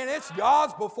anyway. Amen. It's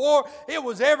God's before it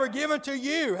was ever given to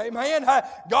you. Amen.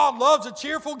 God loves a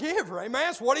cheerful giver. Amen.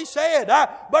 That's what He said.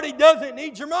 But He doesn't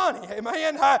need your money.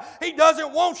 Amen. He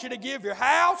doesn't want you to give your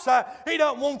house. He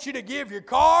doesn't want you to give your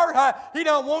car. He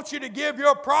doesn't want you to give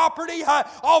your property.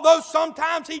 Although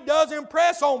sometimes He does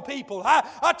impress on people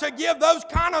to give those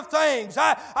kind of things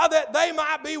that they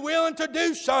might be willing to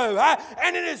do so.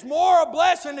 And it is more a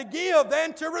blessing to give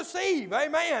than to receive.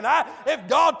 Amen. If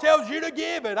God tells you to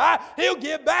give it, He'll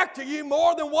give back to you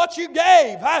more than what you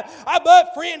gave.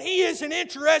 But friend, He isn't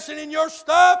interested in your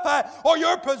stuff or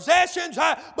your possessions.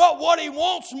 But what He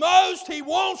wants most, He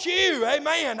wants you.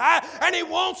 Amen. And He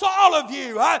wants all of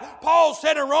you. Paul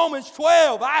said in Romans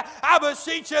 12, I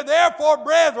beseech you therefore,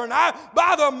 brethren,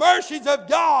 by the mercies of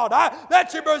God,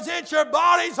 that you present your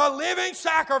bodies a living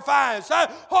sacrifice,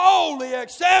 holy,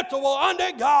 acceptable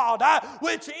unto God,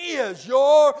 which is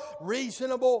your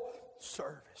reasonable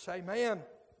service. Amen.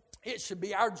 It should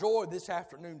be our joy this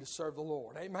afternoon to serve the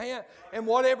Lord. Amen. And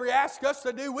whatever He asks us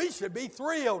to do, we should be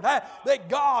thrilled that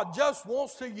God just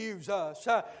wants to use us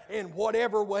in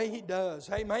whatever way He does.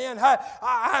 Amen.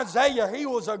 Isaiah, he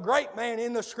was a great man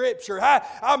in the Scripture.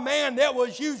 A man that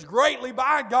was used greatly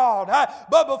by God.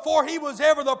 But before he was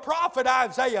ever the prophet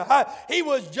Isaiah, he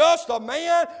was just a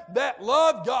man that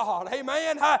loved God.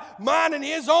 Amen. Minding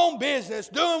his own business,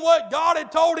 doing what God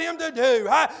had told him to do.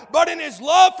 But in his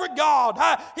love for God,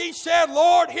 he said,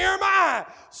 Lord, here am I.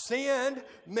 Send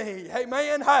me.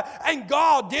 Amen. And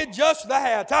God did just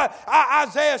that.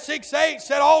 Isaiah 6:8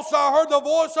 said, also I heard the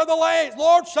voice of the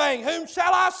Lord saying, whom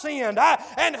shall I send?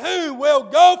 And who will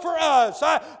go for us?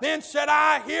 Then said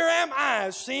I, here am I.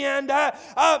 Send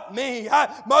me.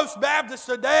 Most Baptists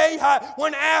today,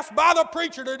 when asked by the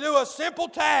preacher to do a simple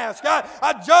task,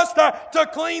 just to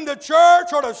clean the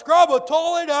church or to scrub a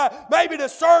toilet, maybe to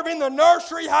serve in the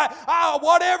nursery,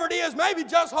 whatever it is, maybe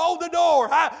just hold the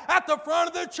door at the front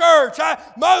of the church.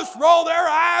 Most roll their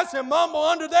eyes and mumble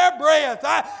under their breath.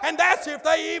 And that's if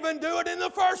they even do it in the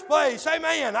first place.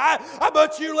 Amen.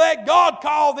 But you let God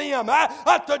call them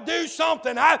to do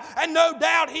something. And no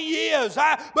doubt He is,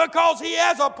 because He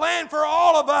has a plan for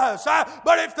all of us.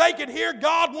 But if they could hear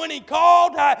God when He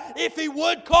called, if He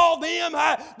would call them,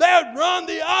 they would run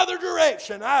the other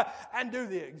direction and do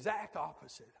the exact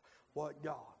opposite of what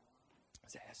God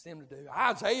asked them to do.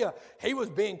 Isaiah, he was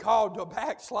being called to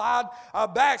a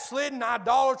backslidden,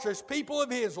 idolatrous people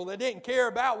of Israel that didn't care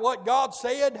about what God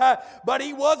said, but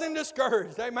he wasn't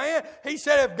discouraged. Amen. He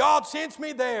said, if God sends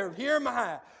me there, here am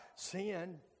I.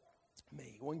 Send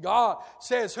me. When God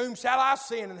says, whom shall I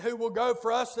send and who will go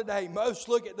for us today? Most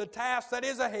look at the task that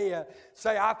is ahead.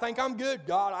 Say, I think I'm good,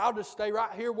 God. I'll just stay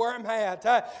right here where I'm at.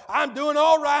 I'm doing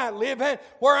all right living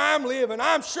where I'm living.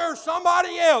 I'm sure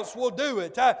somebody else will do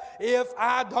it if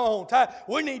I don't.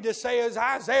 We need to say as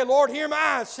Isaiah, Lord, here am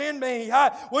I, send me.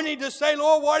 We need to say,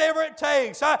 Lord, whatever it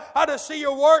takes to see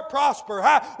your work prosper.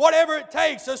 Whatever it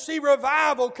takes to see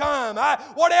revival come.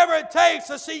 Whatever it takes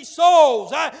to see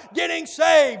souls getting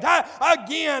saved.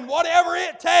 Again, whatever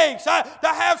it takes to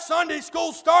have Sunday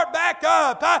school start back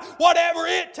up, whatever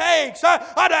it takes to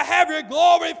have your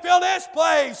glory fill this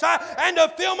place and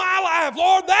to fill my life,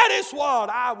 Lord, that is what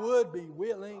I would be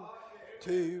willing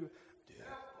to do.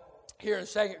 Here in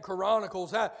 2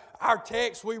 Chronicles, our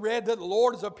text, we read that the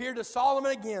Lord has appeared to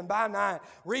Solomon again by night.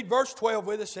 Read verse 12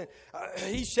 with us. And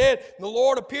he said, the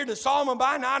Lord appeared to Solomon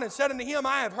by night and said unto him,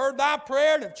 I have heard thy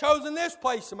prayer and have chosen this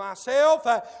place to myself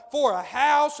for a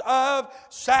house of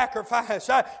sacrifice.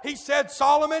 He said,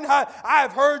 Solomon, I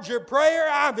have heard your prayer,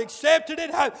 I have accepted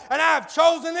it, and I have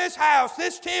chosen this house,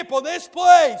 this temple, this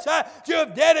place you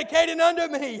have dedicated unto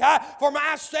me for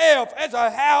myself as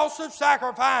a house of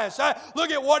sacrifice.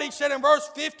 Look at what he said in verse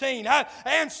 15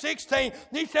 and 16.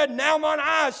 He said, now mine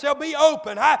eyes shall be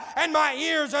open and my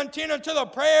ears attentive unto the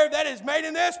prayer that is made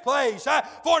in this place.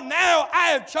 For now I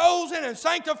have chosen and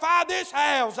sanctified this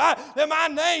house that my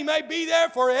name may be there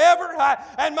forever,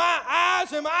 and my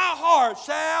eyes and my heart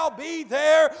shall be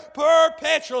there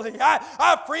perpetually.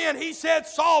 Friend, he said,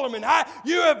 Solomon,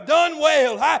 you have done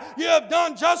well. You have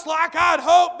done just like I'd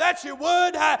hoped that you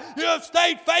would. You have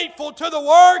stayed faithful to the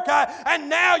work, and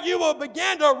now you will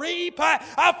begin to reap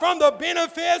from the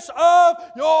benefits of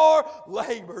your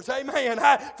labors. Amen.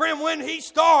 Friend, when he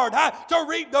started to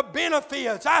reap the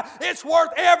benefits, it's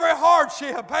worth every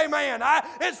hardship. Amen.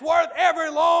 It's worth every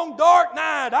long dark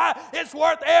night. It's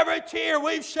worth every tear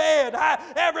we've shed,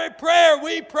 every prayer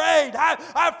we prayed.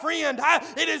 Friend,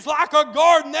 it is like a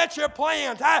garden that you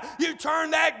plant. You turn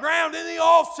that ground in the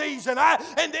off season,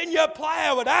 and then you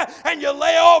plow it, and you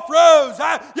lay off rows.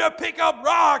 You pick up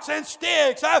rocks and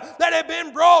sticks that have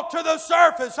been brought to the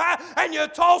surface, and you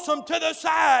toss them to the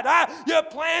side. You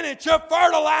plant it, you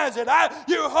fertilize it,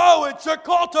 you hoe it, you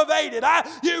cultivate it,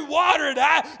 you water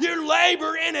it, you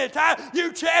labor in it,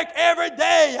 you check every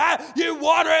day, you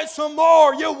water it some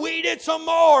more, you weed it some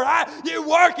more, you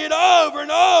work it over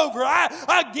and over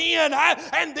again,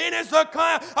 and then as a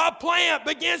plant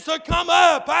begins to come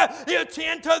up, you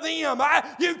tend to them,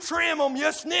 you trim them,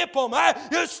 you snip them,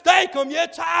 you stake them, you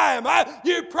tie them,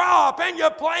 you prop and you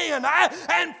plant,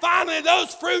 and finally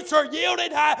those fruits are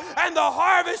yielded, and the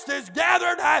harvest is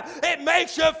gathered. It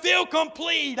makes you feel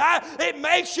complete. It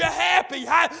makes you happy.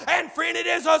 And friend, it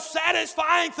is a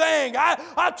satisfying thing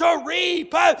to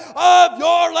reap of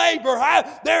your labor.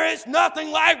 There is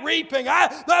nothing like reaping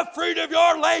the fruit of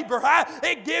your labor.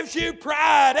 It gives you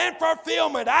pride and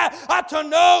fulfillment to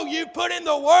know you put in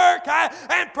the work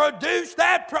and produce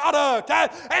that product.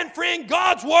 And friend,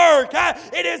 God's work,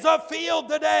 it is a field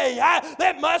today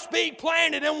that must be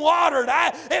planted and watered.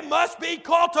 It must be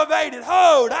cultivated,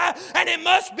 hoed, and it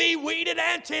must be weeded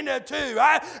and tended to.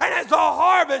 And as the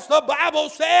harvest, the Bible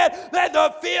said that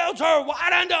the fields are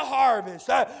white unto harvest.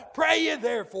 Pray ye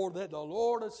therefore that the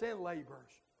Lord will send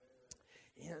laborers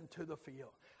into the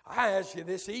field. I ask you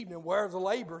this evening, where are the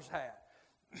laborers at?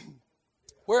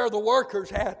 Where are the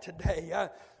workers at today?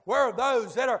 Where are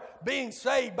those that are being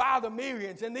saved by the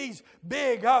millions in these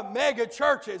big mega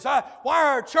churches? Why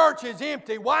are churches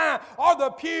empty? Why are the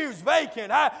pews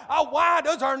vacant? Why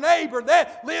does our neighbor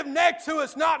that live next to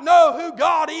us not know who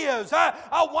God is?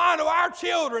 Why do our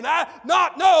children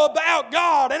not know about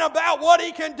God and about what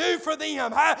He can do for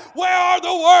them? Where are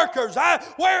the workers?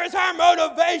 Where is our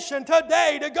motivation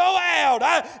today to go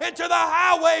out into the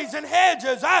highways and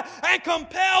hedges and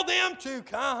compel them to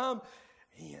come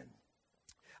in?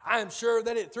 I am sure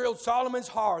that it thrilled Solomon's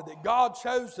heart that God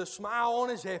chose to smile on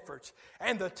his efforts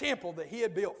and the temple that he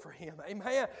had built for him.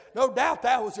 Amen. No doubt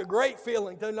that was a great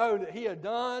feeling to know that he had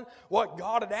done what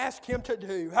God had asked him to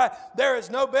do. There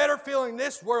is no better feeling in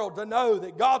this world to know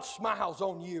that God smiles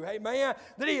on you. Amen.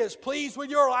 That He is pleased with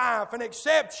your life and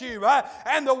accepts you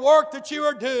and the work that you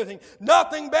are doing.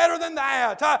 Nothing better than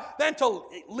that, than to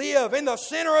live in the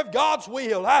center of God's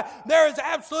will. There is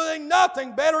absolutely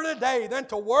nothing better today than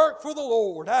to work for the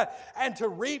Lord and to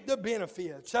reap the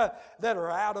benefits that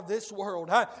are out of this world.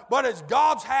 But as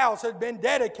God's house has been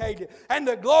dedicated and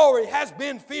the glory has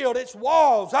been filled its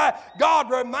walls, God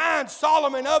reminds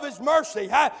Solomon of His mercy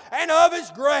and of His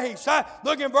grace.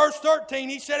 Look in verse 13.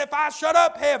 He said, if I shut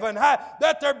up heaven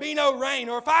that there be no rain,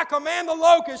 or if I command the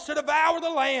locusts to devour the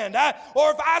land,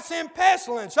 or if I send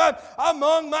pestilence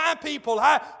among my people,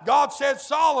 God said,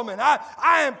 Solomon,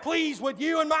 I am pleased with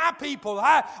you and my people.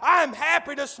 I am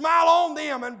happy to smile on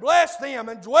them and bless them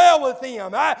and dwell with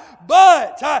them.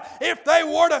 But if they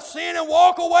were to sin and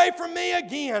walk away from me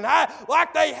again,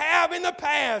 like they have in the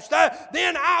past,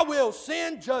 then I will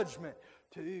send judgment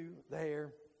to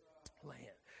their land.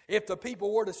 If the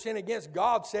people were to sin against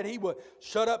God, said He would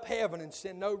shut up heaven and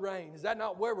send no rain. Is that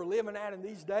not where we're living at in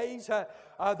these days?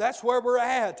 That's where we're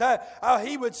at.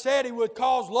 He said He would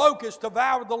cause locusts to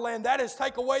devour the land. That is,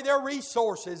 take away their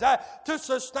resources to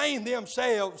sustain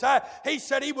themselves. He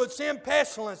said He would send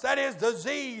pestilence. That is,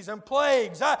 disease and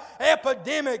plagues,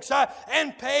 epidemics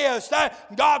and pests.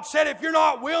 God said, if you're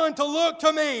not willing to look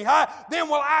to me, then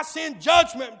will I send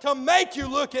judgment to make you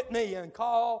look at me and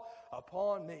call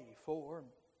upon me for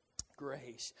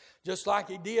grace. Just like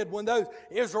He did when those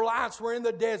Israelites were in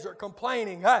the desert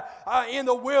complaining in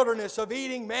the wilderness of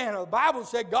eating manna. The Bible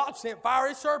said God sent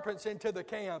fiery serpents into the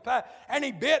camp and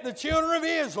He bit the children of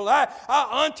Israel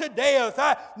unto death.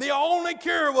 The only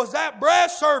cure was that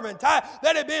brass serpent that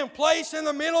had been placed in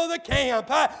the middle of the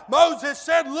camp. Moses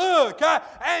said, look,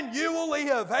 and you will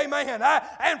live. Amen.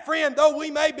 And friend, though we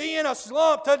may be in a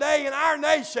slump today in our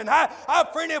nation,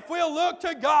 friend, if we'll look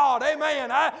to God,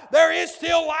 amen, there is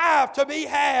still life to be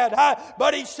had.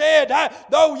 But He said,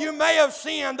 though you may have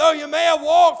sinned, though you may have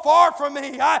walked far from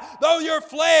me, though you're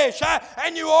flesh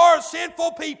and you are a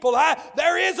sinful people,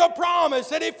 there is a promise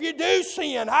that if you do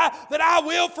sin, that I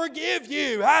will forgive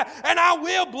you and I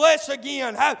will bless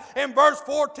again. In verse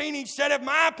 14 He said, if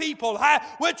my people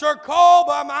which are called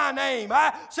by my name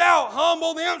shall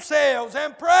humble themselves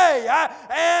and pray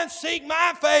and seek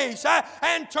my face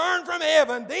and turn from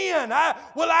heaven, then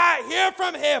will I hear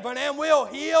from heaven and will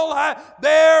heal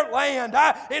their land.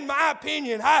 In my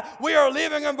opinion, we are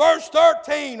living in verse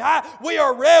 13. We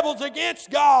are rebels against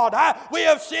God. We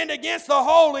have sinned against the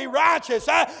holy, righteous,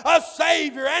 a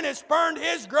Savior, and has spurned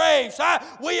His grace.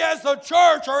 We as the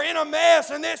church are in a mess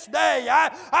in this day.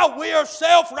 We are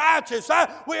self-righteous.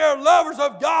 We are lovers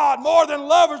of God more than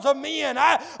lovers of men.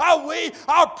 We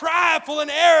are prideful and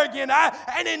arrogant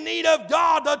and in need of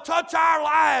God to touch our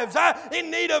lives, in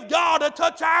need of God to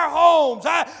touch our homes,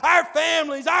 our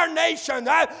families, our nation,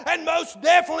 and most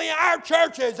definitely our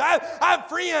churches.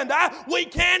 Friend, we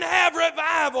can have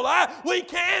revival. We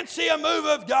can see a move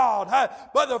of God.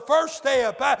 But the first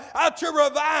step to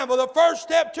revival, the first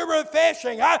step to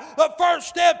refreshing, the first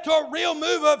step to a real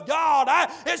move of God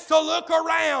is to look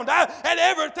around at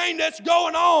everything that's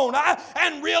going on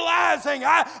and realizing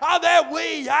that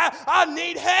we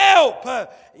need help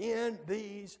in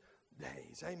these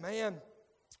days. Amen.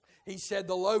 He said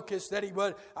the locust that he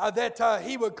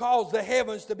would cause the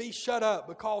heavens to be shut up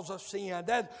because of sin.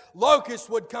 That locust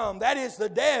would come. That is the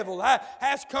devil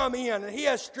has come in, and he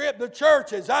has stripped the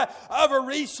churches of her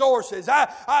resources.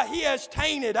 He has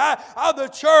tainted the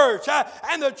church,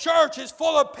 and the church is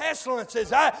full of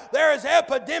pestilences. There is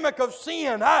epidemic of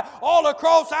sin all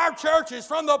across our churches,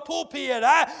 from the pulpit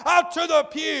to the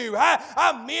pew.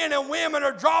 Men and women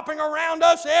are dropping around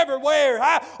us everywhere,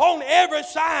 on every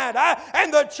side,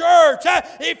 and the church,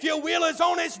 if you will, is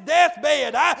on its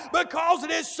deathbed because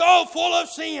it is so full of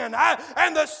sin.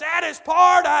 And the saddest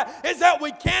part is that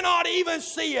we cannot even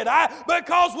see it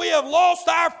because we have lost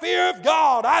our fear of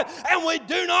God, and we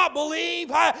do not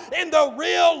believe in the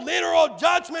real, literal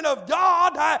judgment of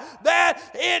God that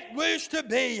it used to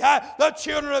be. The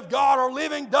children of God are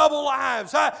living double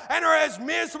lives and are as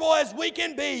miserable as we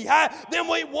can be. Then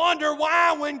we wonder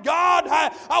why when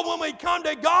we come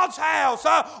to God's house,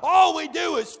 all we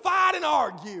do is fight and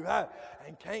argue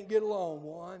and can't get along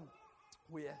one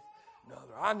with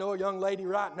another. I know a young lady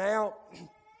right now.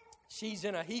 She's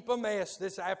in a heap of mess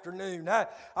this afternoon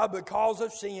because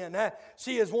of sin.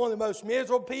 She is one of the most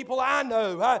miserable people I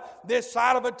know this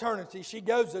side of eternity. She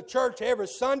goes to church every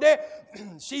Sunday.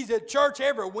 She's at church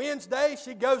every Wednesday.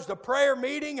 She goes to prayer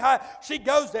meeting. She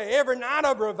goes to every night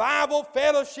of revival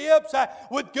fellowships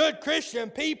with good Christian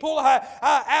people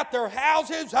at their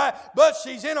houses. But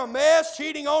she's in a mess,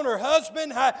 cheating on her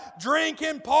husband,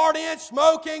 drinking, partying,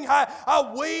 smoking,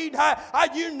 weed.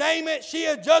 You name it, she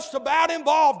is just about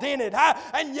involved in it.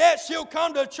 And yet she'll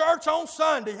come to church on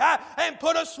Sunday and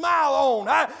put a smile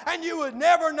on. And you would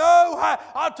never know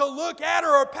to look at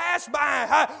her or pass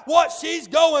by what she's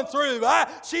going through.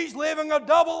 She's living a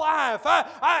double life,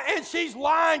 and she's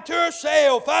lying to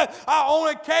herself. On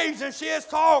occasion she has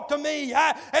talked to me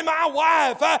and my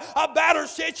wife about her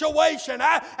situation,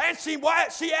 and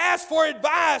she asked for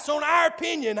advice on our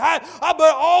opinion, but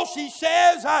all she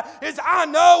says is, I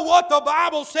know what the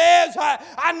Bible says.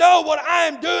 I know what I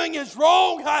am doing is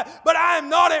wrong, but I am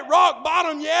not at rock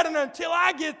bottom yet, and until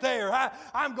I get there,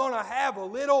 I'm going to have a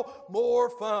little more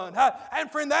fun.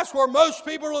 And friend, that's where most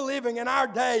people are living in our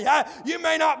day. You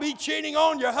may not be cheating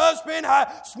on your husband,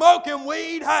 smoking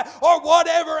weed, or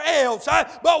whatever else,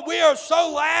 but we are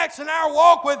so lax in our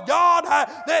walk with God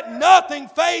that nothing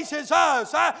phases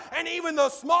us. And even the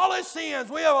smallest sins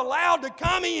we have allowed to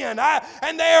come in,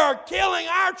 and they are killing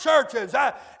our churches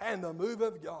and the move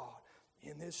of God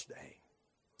in this day.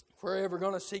 If we're ever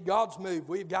going to see God's move,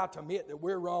 we've got to admit that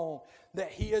we're wrong, that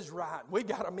He is right. We've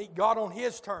got to meet God on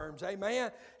His terms.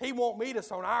 Amen? He won't meet us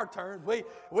on our terms.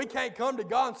 We can't come to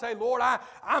God and say, Lord,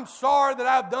 I'm sorry that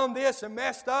I've done this and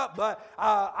messed up, but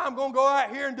I'm going to go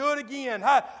out here and do it again.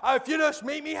 If you just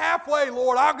meet me halfway,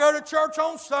 Lord, I'll go to church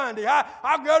on Sunday.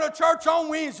 I'll go to church on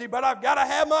Wednesday, but I've got to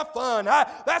have my fun.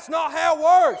 That's not how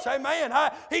it works. Amen?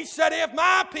 He said, if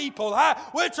my people,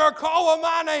 which are called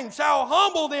by my name, shall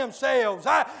humble themselves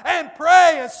and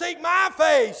pray and seek my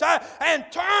face and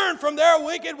turn from their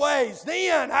wicked ways,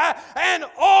 then and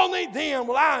only then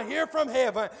will I hear from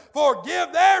heaven,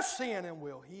 forgive their sin, and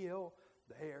will heal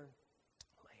their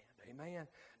land. Amen.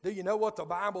 Do you know what the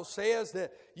Bible says?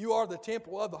 That you are the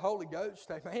temple of the Holy Ghost.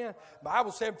 Amen. The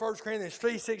Bible said in 1 Corinthians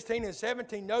 3:16 and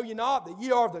 17, know ye not that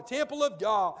ye are the temple of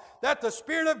God, that the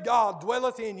Spirit of God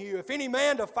dwelleth in you. If any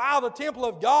man defile the temple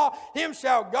of God, him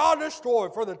shall God destroy.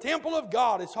 For the temple of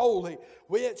God is holy,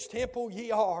 which temple ye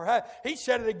are. He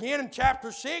said it again in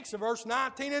chapter 6, verse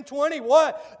 19 and 20.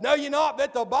 What? Know ye not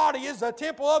that the body is the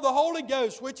temple of the Holy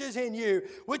Ghost, which is in you,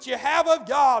 which ye have of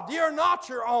God. Ye are not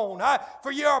your own,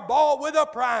 for ye are bought with a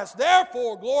price.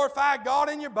 Therefore glorify God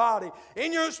in your body,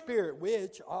 in your spirit,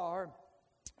 which are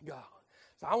God.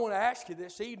 So I want to ask you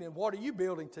this evening, what are you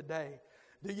building today?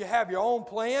 Do you have your own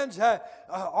plans?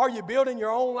 Are you building your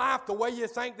own life the way you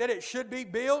think that it should be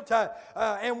built?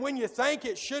 And when you think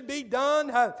it should be done,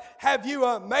 have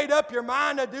you made up your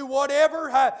mind to do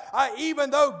whatever,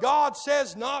 even though God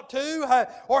says not to?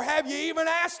 Or have you even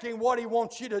asked Him what He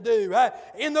wants you to do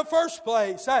in the first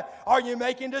place? Are you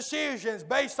making decisions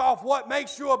based off what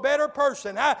makes you a better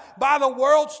person by the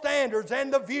world standards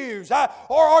and the views?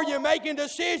 Or are you making a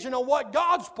decision on what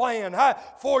God's plan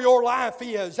for your life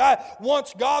is?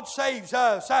 Once God saves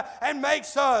us and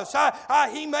makes us,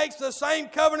 He makes the same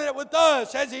covenant with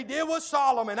us as He did with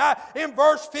Solomon. In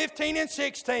verse 15 and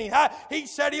 16, He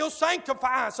said He'll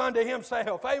sanctify us unto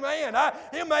Himself. Amen.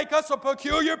 He'll make us a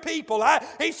peculiar people.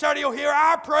 He said He'll hear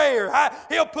our prayer.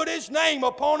 He'll put His name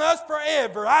upon us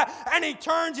forever. And He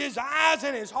turns His eyes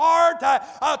and His heart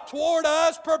toward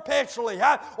us perpetually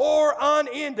or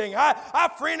unending.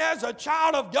 Friend, as a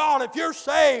child of God, if you're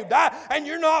saved and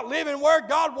you're not living where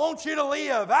God wants you to live,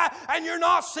 live, and you're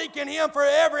not seeking Him for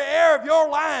every area of your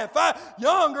life,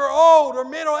 young or old or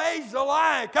middle-aged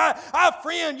alike,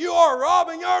 friend, you are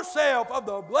robbing yourself of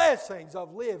the blessings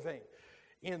of living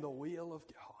in the will of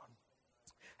God.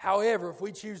 However, if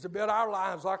we choose to build our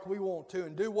lives like we want to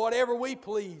and do whatever we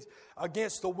please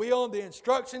against the will and the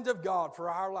instructions of God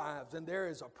for our lives, then there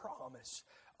is a promise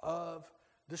of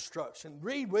destruction.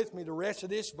 Read with me the rest of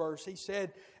this verse. He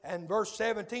said in verse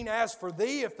 17, "As for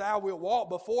thee, if thou wilt walk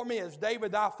before me as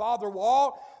David thy father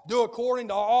walked, do according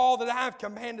to all that I have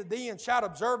commanded thee, and shalt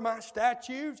observe my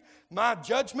statutes, my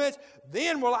judgments,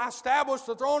 then will I establish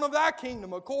the throne of thy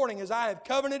kingdom, according as I have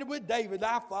covenanted with David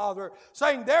thy father,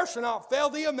 saying, there shall not fail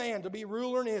thee a man to be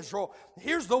ruler in Israel."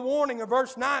 Here's the warning of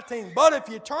verse 19. "But if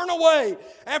you turn away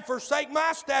and forsake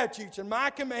my statutes and my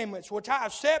commandments, which I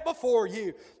have set before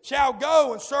you, shall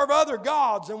go and serve other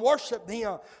gods and worship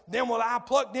them, then will I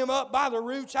pluck them up by the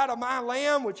roots out of my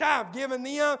land, which I have given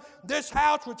them. This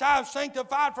house which I have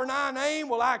sanctified for thy name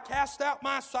will I cast out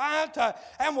my sight,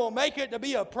 and will make it to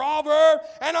be a proverb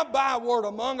and a byword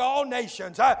among all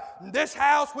nations. This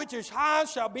house which is high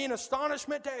shall be an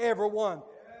astonishment to everyone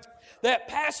that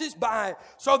passes by,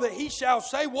 so that he shall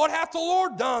say, what hath the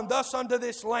Lord done thus unto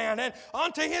this land and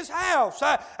unto his house?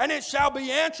 And it shall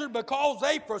be answered, because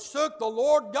they forsook the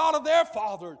Lord God of their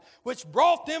fathers, which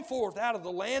brought them forth out of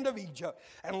the land of Egypt,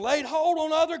 and laid hold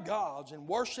on other gods, and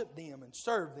worshipped them, and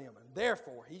served them. And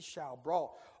therefore he shall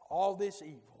brought all this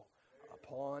evil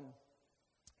upon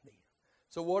them."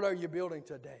 So what are you building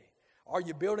today? Are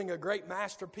you building a great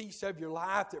masterpiece of your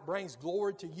life that brings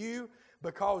glory to you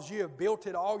because you have built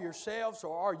it all yourselves,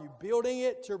 or are you building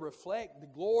it to reflect the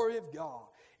glory of God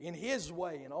in His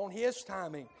way and on His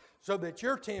timing, so that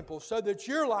your temple, so that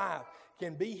your life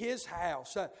can be His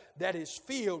house that is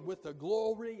filled with the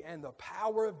glory and the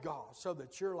power of God, so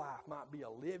that your life might be a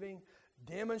living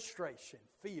demonstration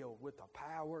filled with the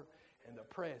power and the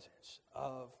presence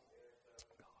of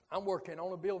God. I'm working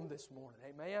on a building this morning,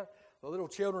 amen. The little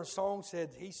children's song said,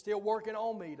 He's still working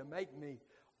on me to make me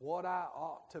what I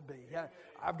ought to be.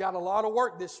 I've got a lot of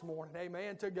work this morning,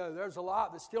 amen, to go. There's a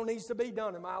lot that still needs to be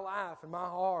done in my life and my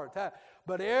heart.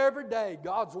 But every day,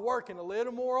 God's working a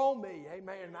little more on me,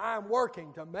 amen. And I'm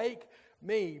working to make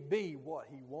me be what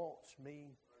He wants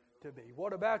me to be.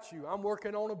 What about you? I'm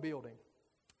working on a building.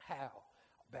 How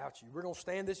about you? We're going to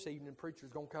stand this evening.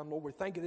 Preacher's going to come. Lord, we thank you.